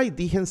inside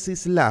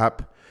DGC's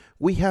lab,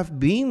 we have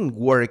been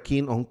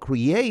working on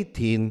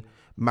creating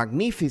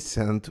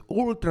magnificent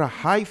ultra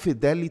high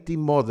fidelity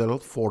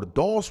models for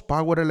those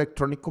power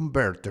electronic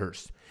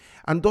converters.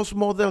 And those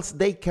models,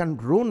 they can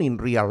run in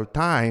real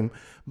time,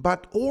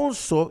 but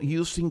also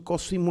using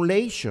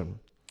co-simulation.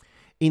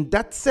 In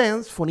that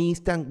sense, for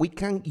instance, we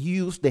can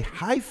use the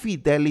high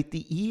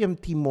fidelity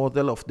EMT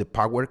model of the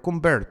power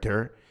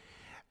converter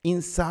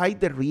inside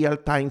the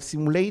real-time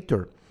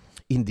simulator.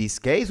 In this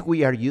case,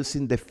 we are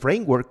using the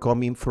framework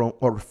coming from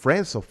our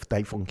friends of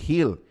Typhoon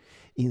Hill.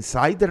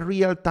 Inside the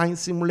real-time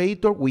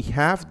simulator, we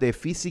have the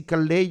physical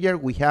layer,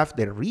 we have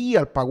the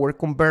real power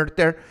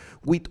converter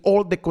with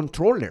all the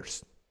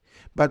controllers.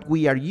 But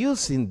we are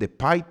using the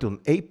Python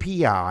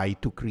API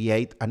to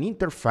create an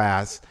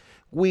interface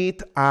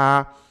with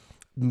a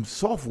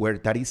software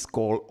that is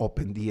called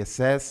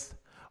OpenDSS.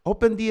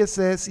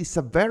 OpenDSS is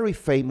a very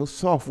famous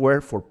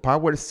software for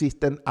power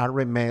system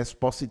RMS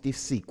positive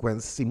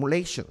sequence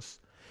simulations.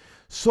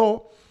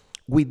 So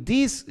with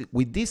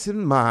this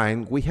in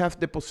mind, we have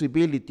the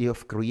possibility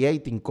of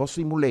creating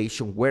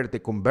co-simulation where the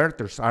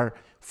converters are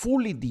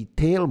fully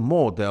detailed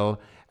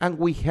model, and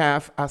we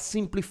have a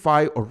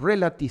simplified or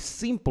relatively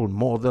simple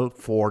model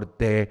for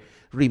the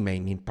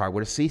remaining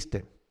power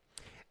system.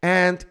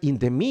 And in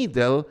the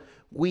middle,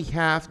 we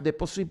have the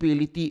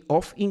possibility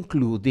of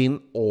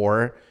including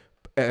our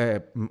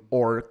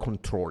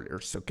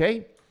controllers,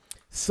 okay?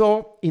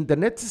 So in the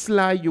next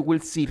slide, you will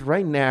see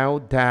right now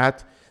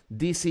that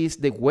this is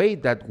the way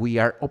that we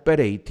are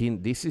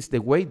operating. This is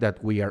the way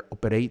that we are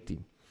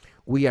operating.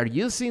 We are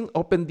using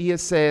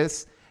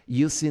OpenDSS,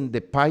 using the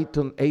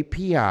Python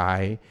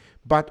API,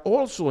 but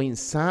also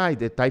inside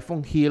the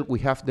Typhoon Hill, we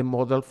have the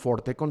model for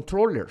the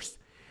controllers.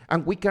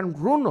 And we can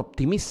run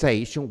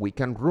optimization,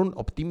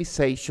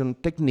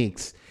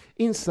 techniques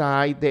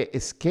inside the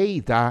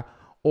SCADA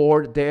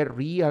or the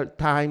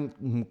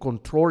real-time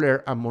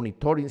controller and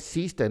monitoring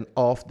system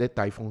of the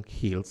Typhoon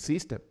Hill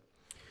system.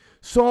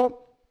 So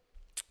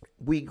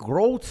we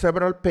wrote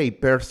several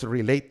papers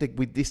related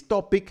with this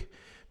topic,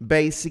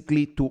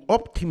 basically to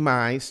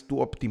optimize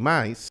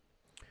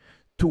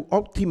to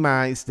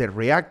optimize the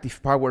reactive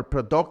power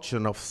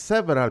production of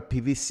several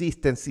PV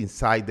systems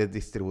inside the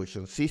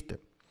distribution system.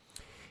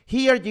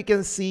 Here you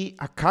can see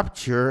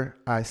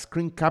a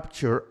screen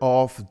capture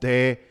of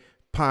the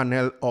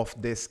panel of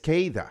the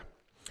SCADA.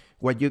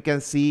 What you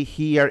can see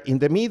here in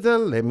the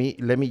middle, let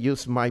me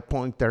use my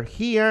pointer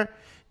here.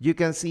 You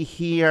can see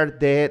here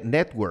the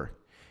network.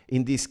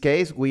 In this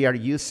case, we are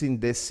using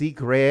the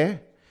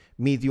SIGRE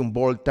medium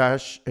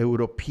voltage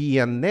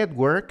European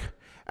network.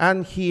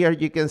 And here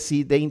you can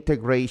see the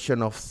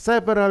integration of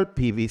several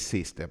PV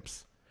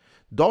systems.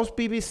 Those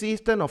PV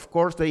systems, of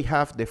course, they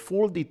have the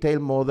full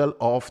detailed model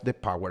of the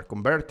power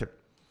converter.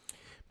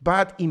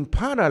 But in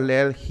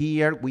parallel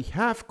here, we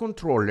have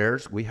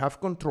controllers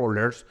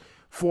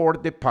for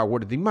the power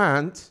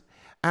demand.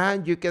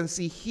 And you can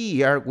see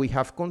here, we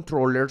have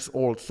controllers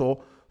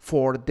also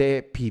for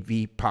the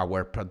PV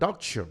power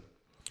production.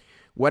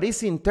 What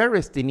is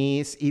interesting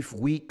is if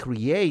we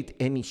create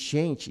any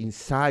change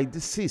inside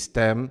the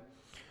system,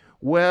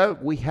 well,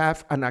 we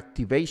have an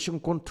activation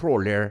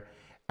controller,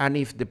 and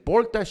if the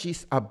voltage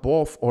is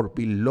above or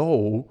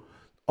below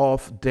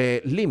of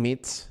the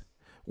limits,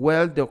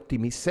 well, the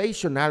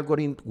optimization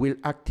algorithm will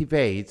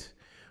activate,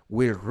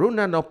 will run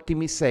an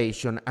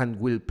optimization, and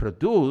will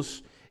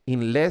produce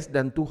in less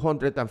than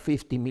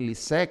 250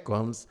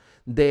 milliseconds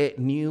the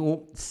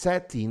new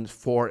settings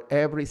for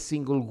every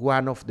single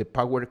one of the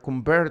power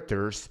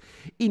converters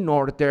in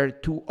order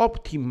to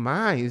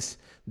optimize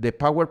the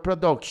power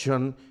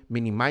production,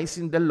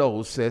 minimizing the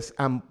losses,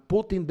 and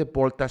putting the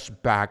voltage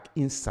back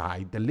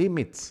inside the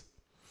limits.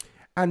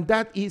 And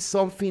that is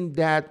something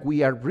that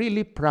we are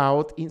really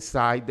proud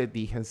inside the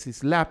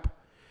DHENSYS lab.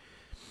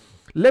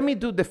 Let me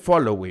do the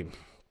following.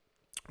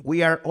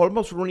 We are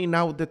almost running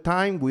out the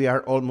time. We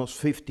are almost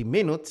 50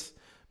 minutes.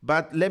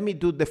 But let me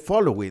do the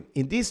following.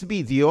 In this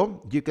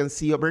video, you can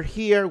see over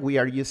here, we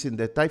are using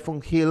the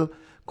Typhoon Hill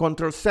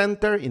Control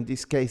Center. In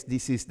this case,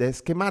 this is the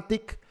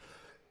schematic.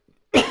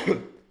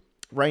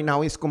 Right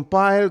now it's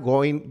compiled,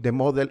 going the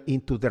model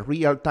into the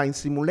real-time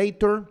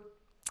simulator.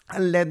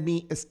 And let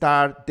me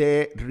start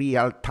the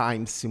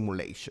real-time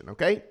simulation,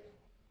 okay?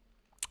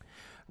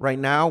 Right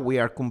now we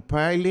are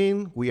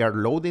compiling, we are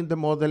loading the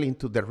model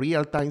into the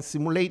real-time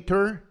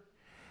simulator.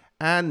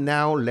 And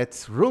now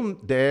let's run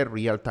the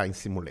real-time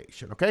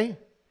simulation, okay?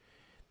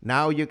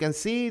 Now you can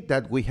see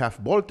that we have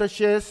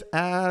voltages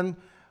and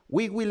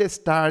we will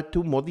start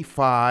to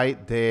modify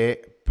the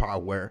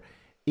power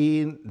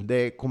in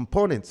the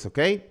components,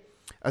 okay?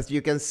 As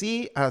you can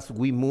see, as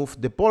we move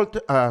the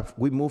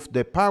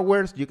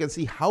powers, you can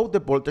see how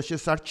the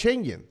voltages are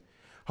changing.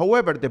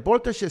 However, the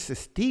voltage is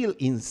still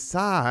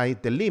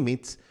inside the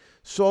limits,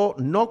 so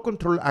no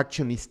control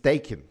action is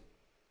taken.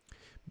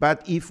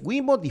 But if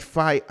we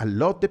modify a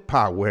lot the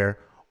power,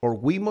 or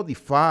we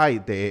modify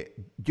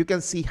you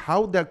can see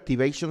how the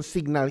activation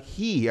signal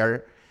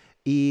here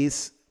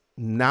is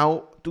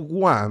now to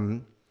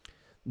 1.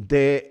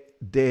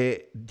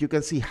 You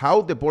can see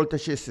how the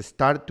voltages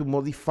start to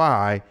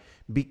modify,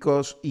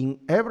 because in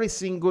every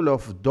single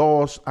of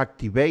those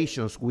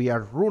activations, we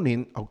are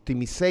running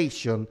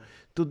optimization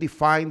to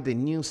define the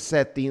new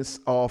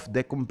settings of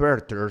the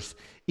converters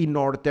in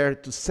order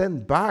to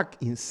send back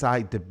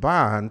inside the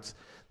bands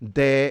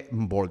the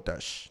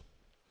voltage.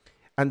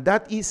 And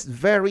that is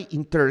very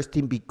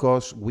interesting,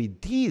 because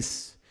with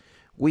this,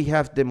 we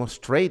have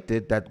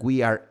demonstrated that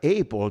we are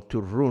able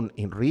to run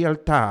in real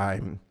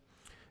time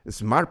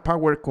smart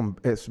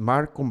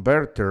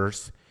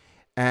converters,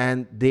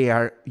 and they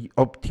are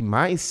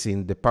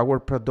optimizing the power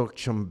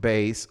production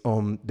based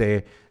on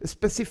the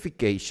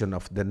specification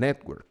of the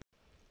network.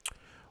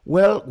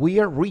 Well, we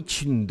are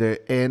reaching the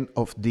end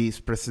of this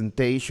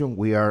presentation.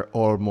 We are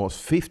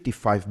almost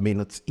 55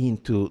 minutes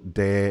into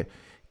the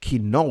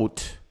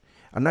keynote,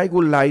 and I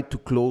would like to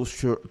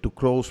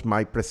close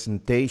my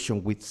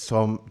presentation with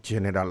some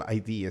general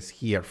ideas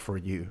here for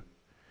you.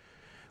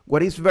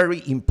 What is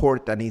very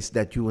important is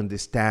that you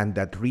understand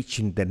that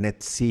reaching the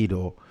net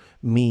zero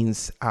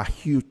means a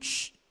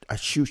huge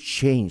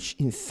change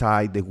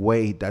inside the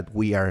way that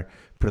we are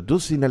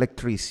producing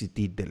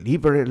electricity,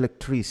 delivering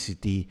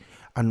electricity,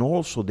 and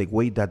also the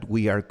way that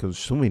we are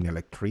consuming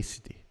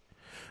electricity.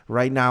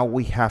 Right now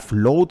we have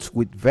loads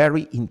with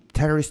very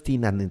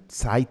interesting and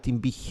exciting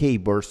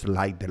behaviors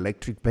like the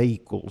electric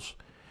vehicles.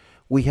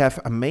 We have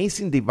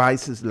amazing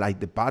devices like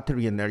the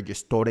battery energy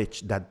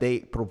storage that they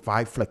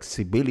provide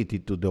flexibility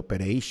to the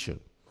operation.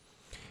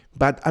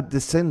 But at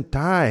the same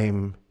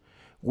time,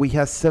 we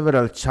have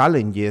several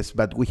challenges,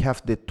 but we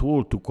have the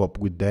tool to cope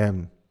with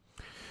them.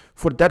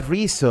 For that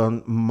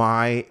reason,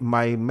 my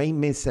main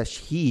message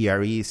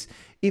here is,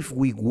 if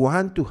we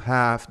want to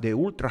have the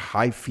ultra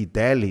high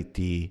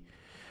fidelity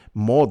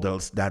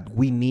models that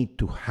we need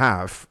to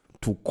have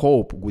to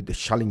cope with the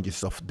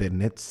challenges of the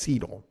net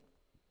zero,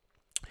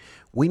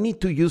 we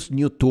need to use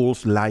new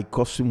tools like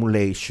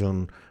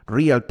co-simulation,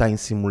 real-time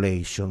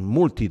simulation,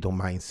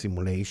 multi-domain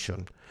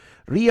simulation.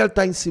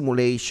 Real-time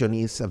simulation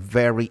is a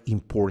very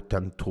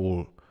important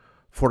tool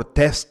for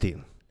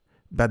testing,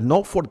 but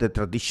not for the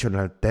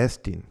traditional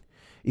testing.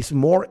 It's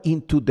more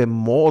into the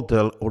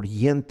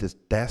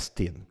model-oriented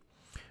testing,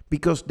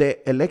 because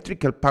the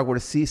electrical power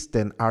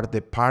system are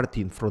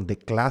departing from the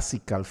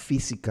classical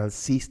physical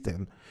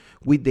system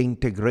with the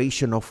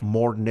integration of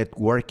more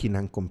networking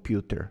and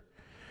computer.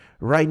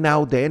 Right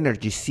now, the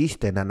energy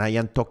system, and I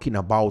am talking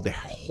about the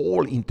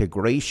whole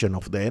integration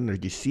of the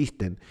energy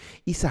system,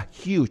 is a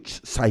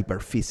huge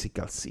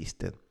cyber-physical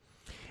system.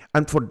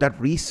 And for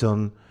that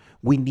reason,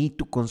 we need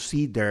to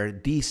consider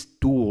this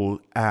tool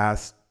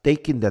as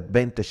taking the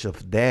advantage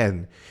of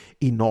them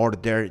in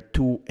order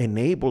to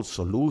enable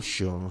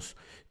solutions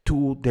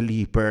to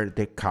deliver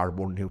the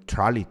carbon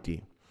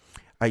neutrality.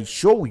 I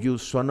show you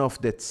some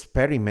of the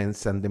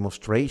experiments and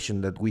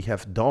demonstrations that we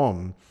have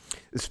done,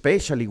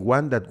 especially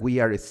one that we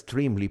are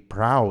extremely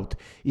proud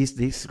is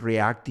this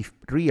reactive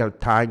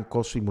real-time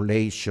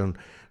co-simulation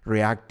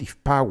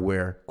reactive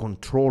power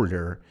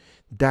controller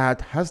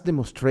that has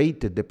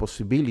demonstrated the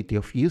possibility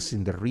of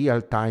using the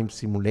real-time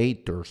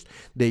simulators,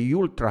 the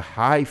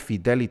ultra-high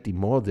fidelity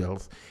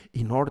models,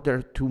 in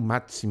order to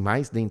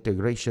maximize the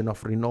integration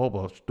of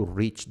renewables to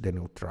reach the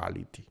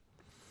neutrality.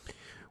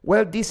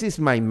 Well, this is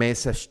my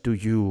message to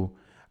you,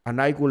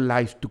 and I would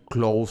like to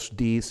close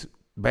this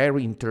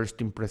very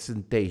interesting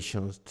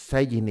presentation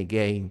saying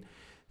again,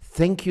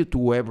 thank you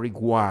to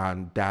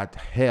everyone that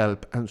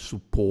help and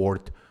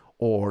support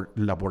our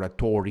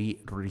laboratory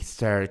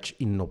research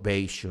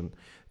innovation.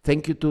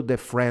 Thank you to the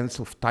friends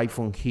of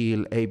Typhoon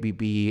Hill,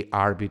 ABB,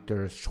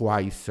 Arbiter,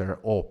 Schweitzer,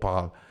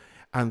 Opal,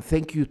 and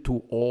thank you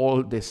to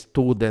all the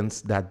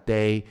students that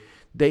they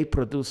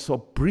produce so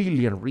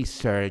brilliant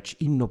research,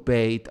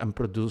 innovate, and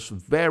produce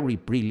very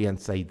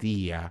brilliant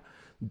idea.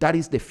 That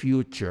is the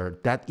future.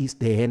 That is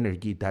the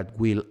energy that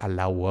will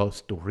allow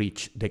us to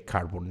reach the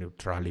carbon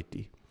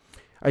neutrality.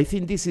 I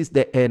think this is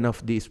the end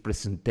of this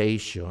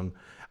presentation,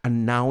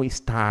 and now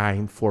it's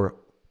time for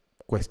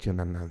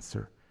question and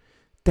answer.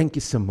 Thank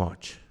you so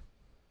much.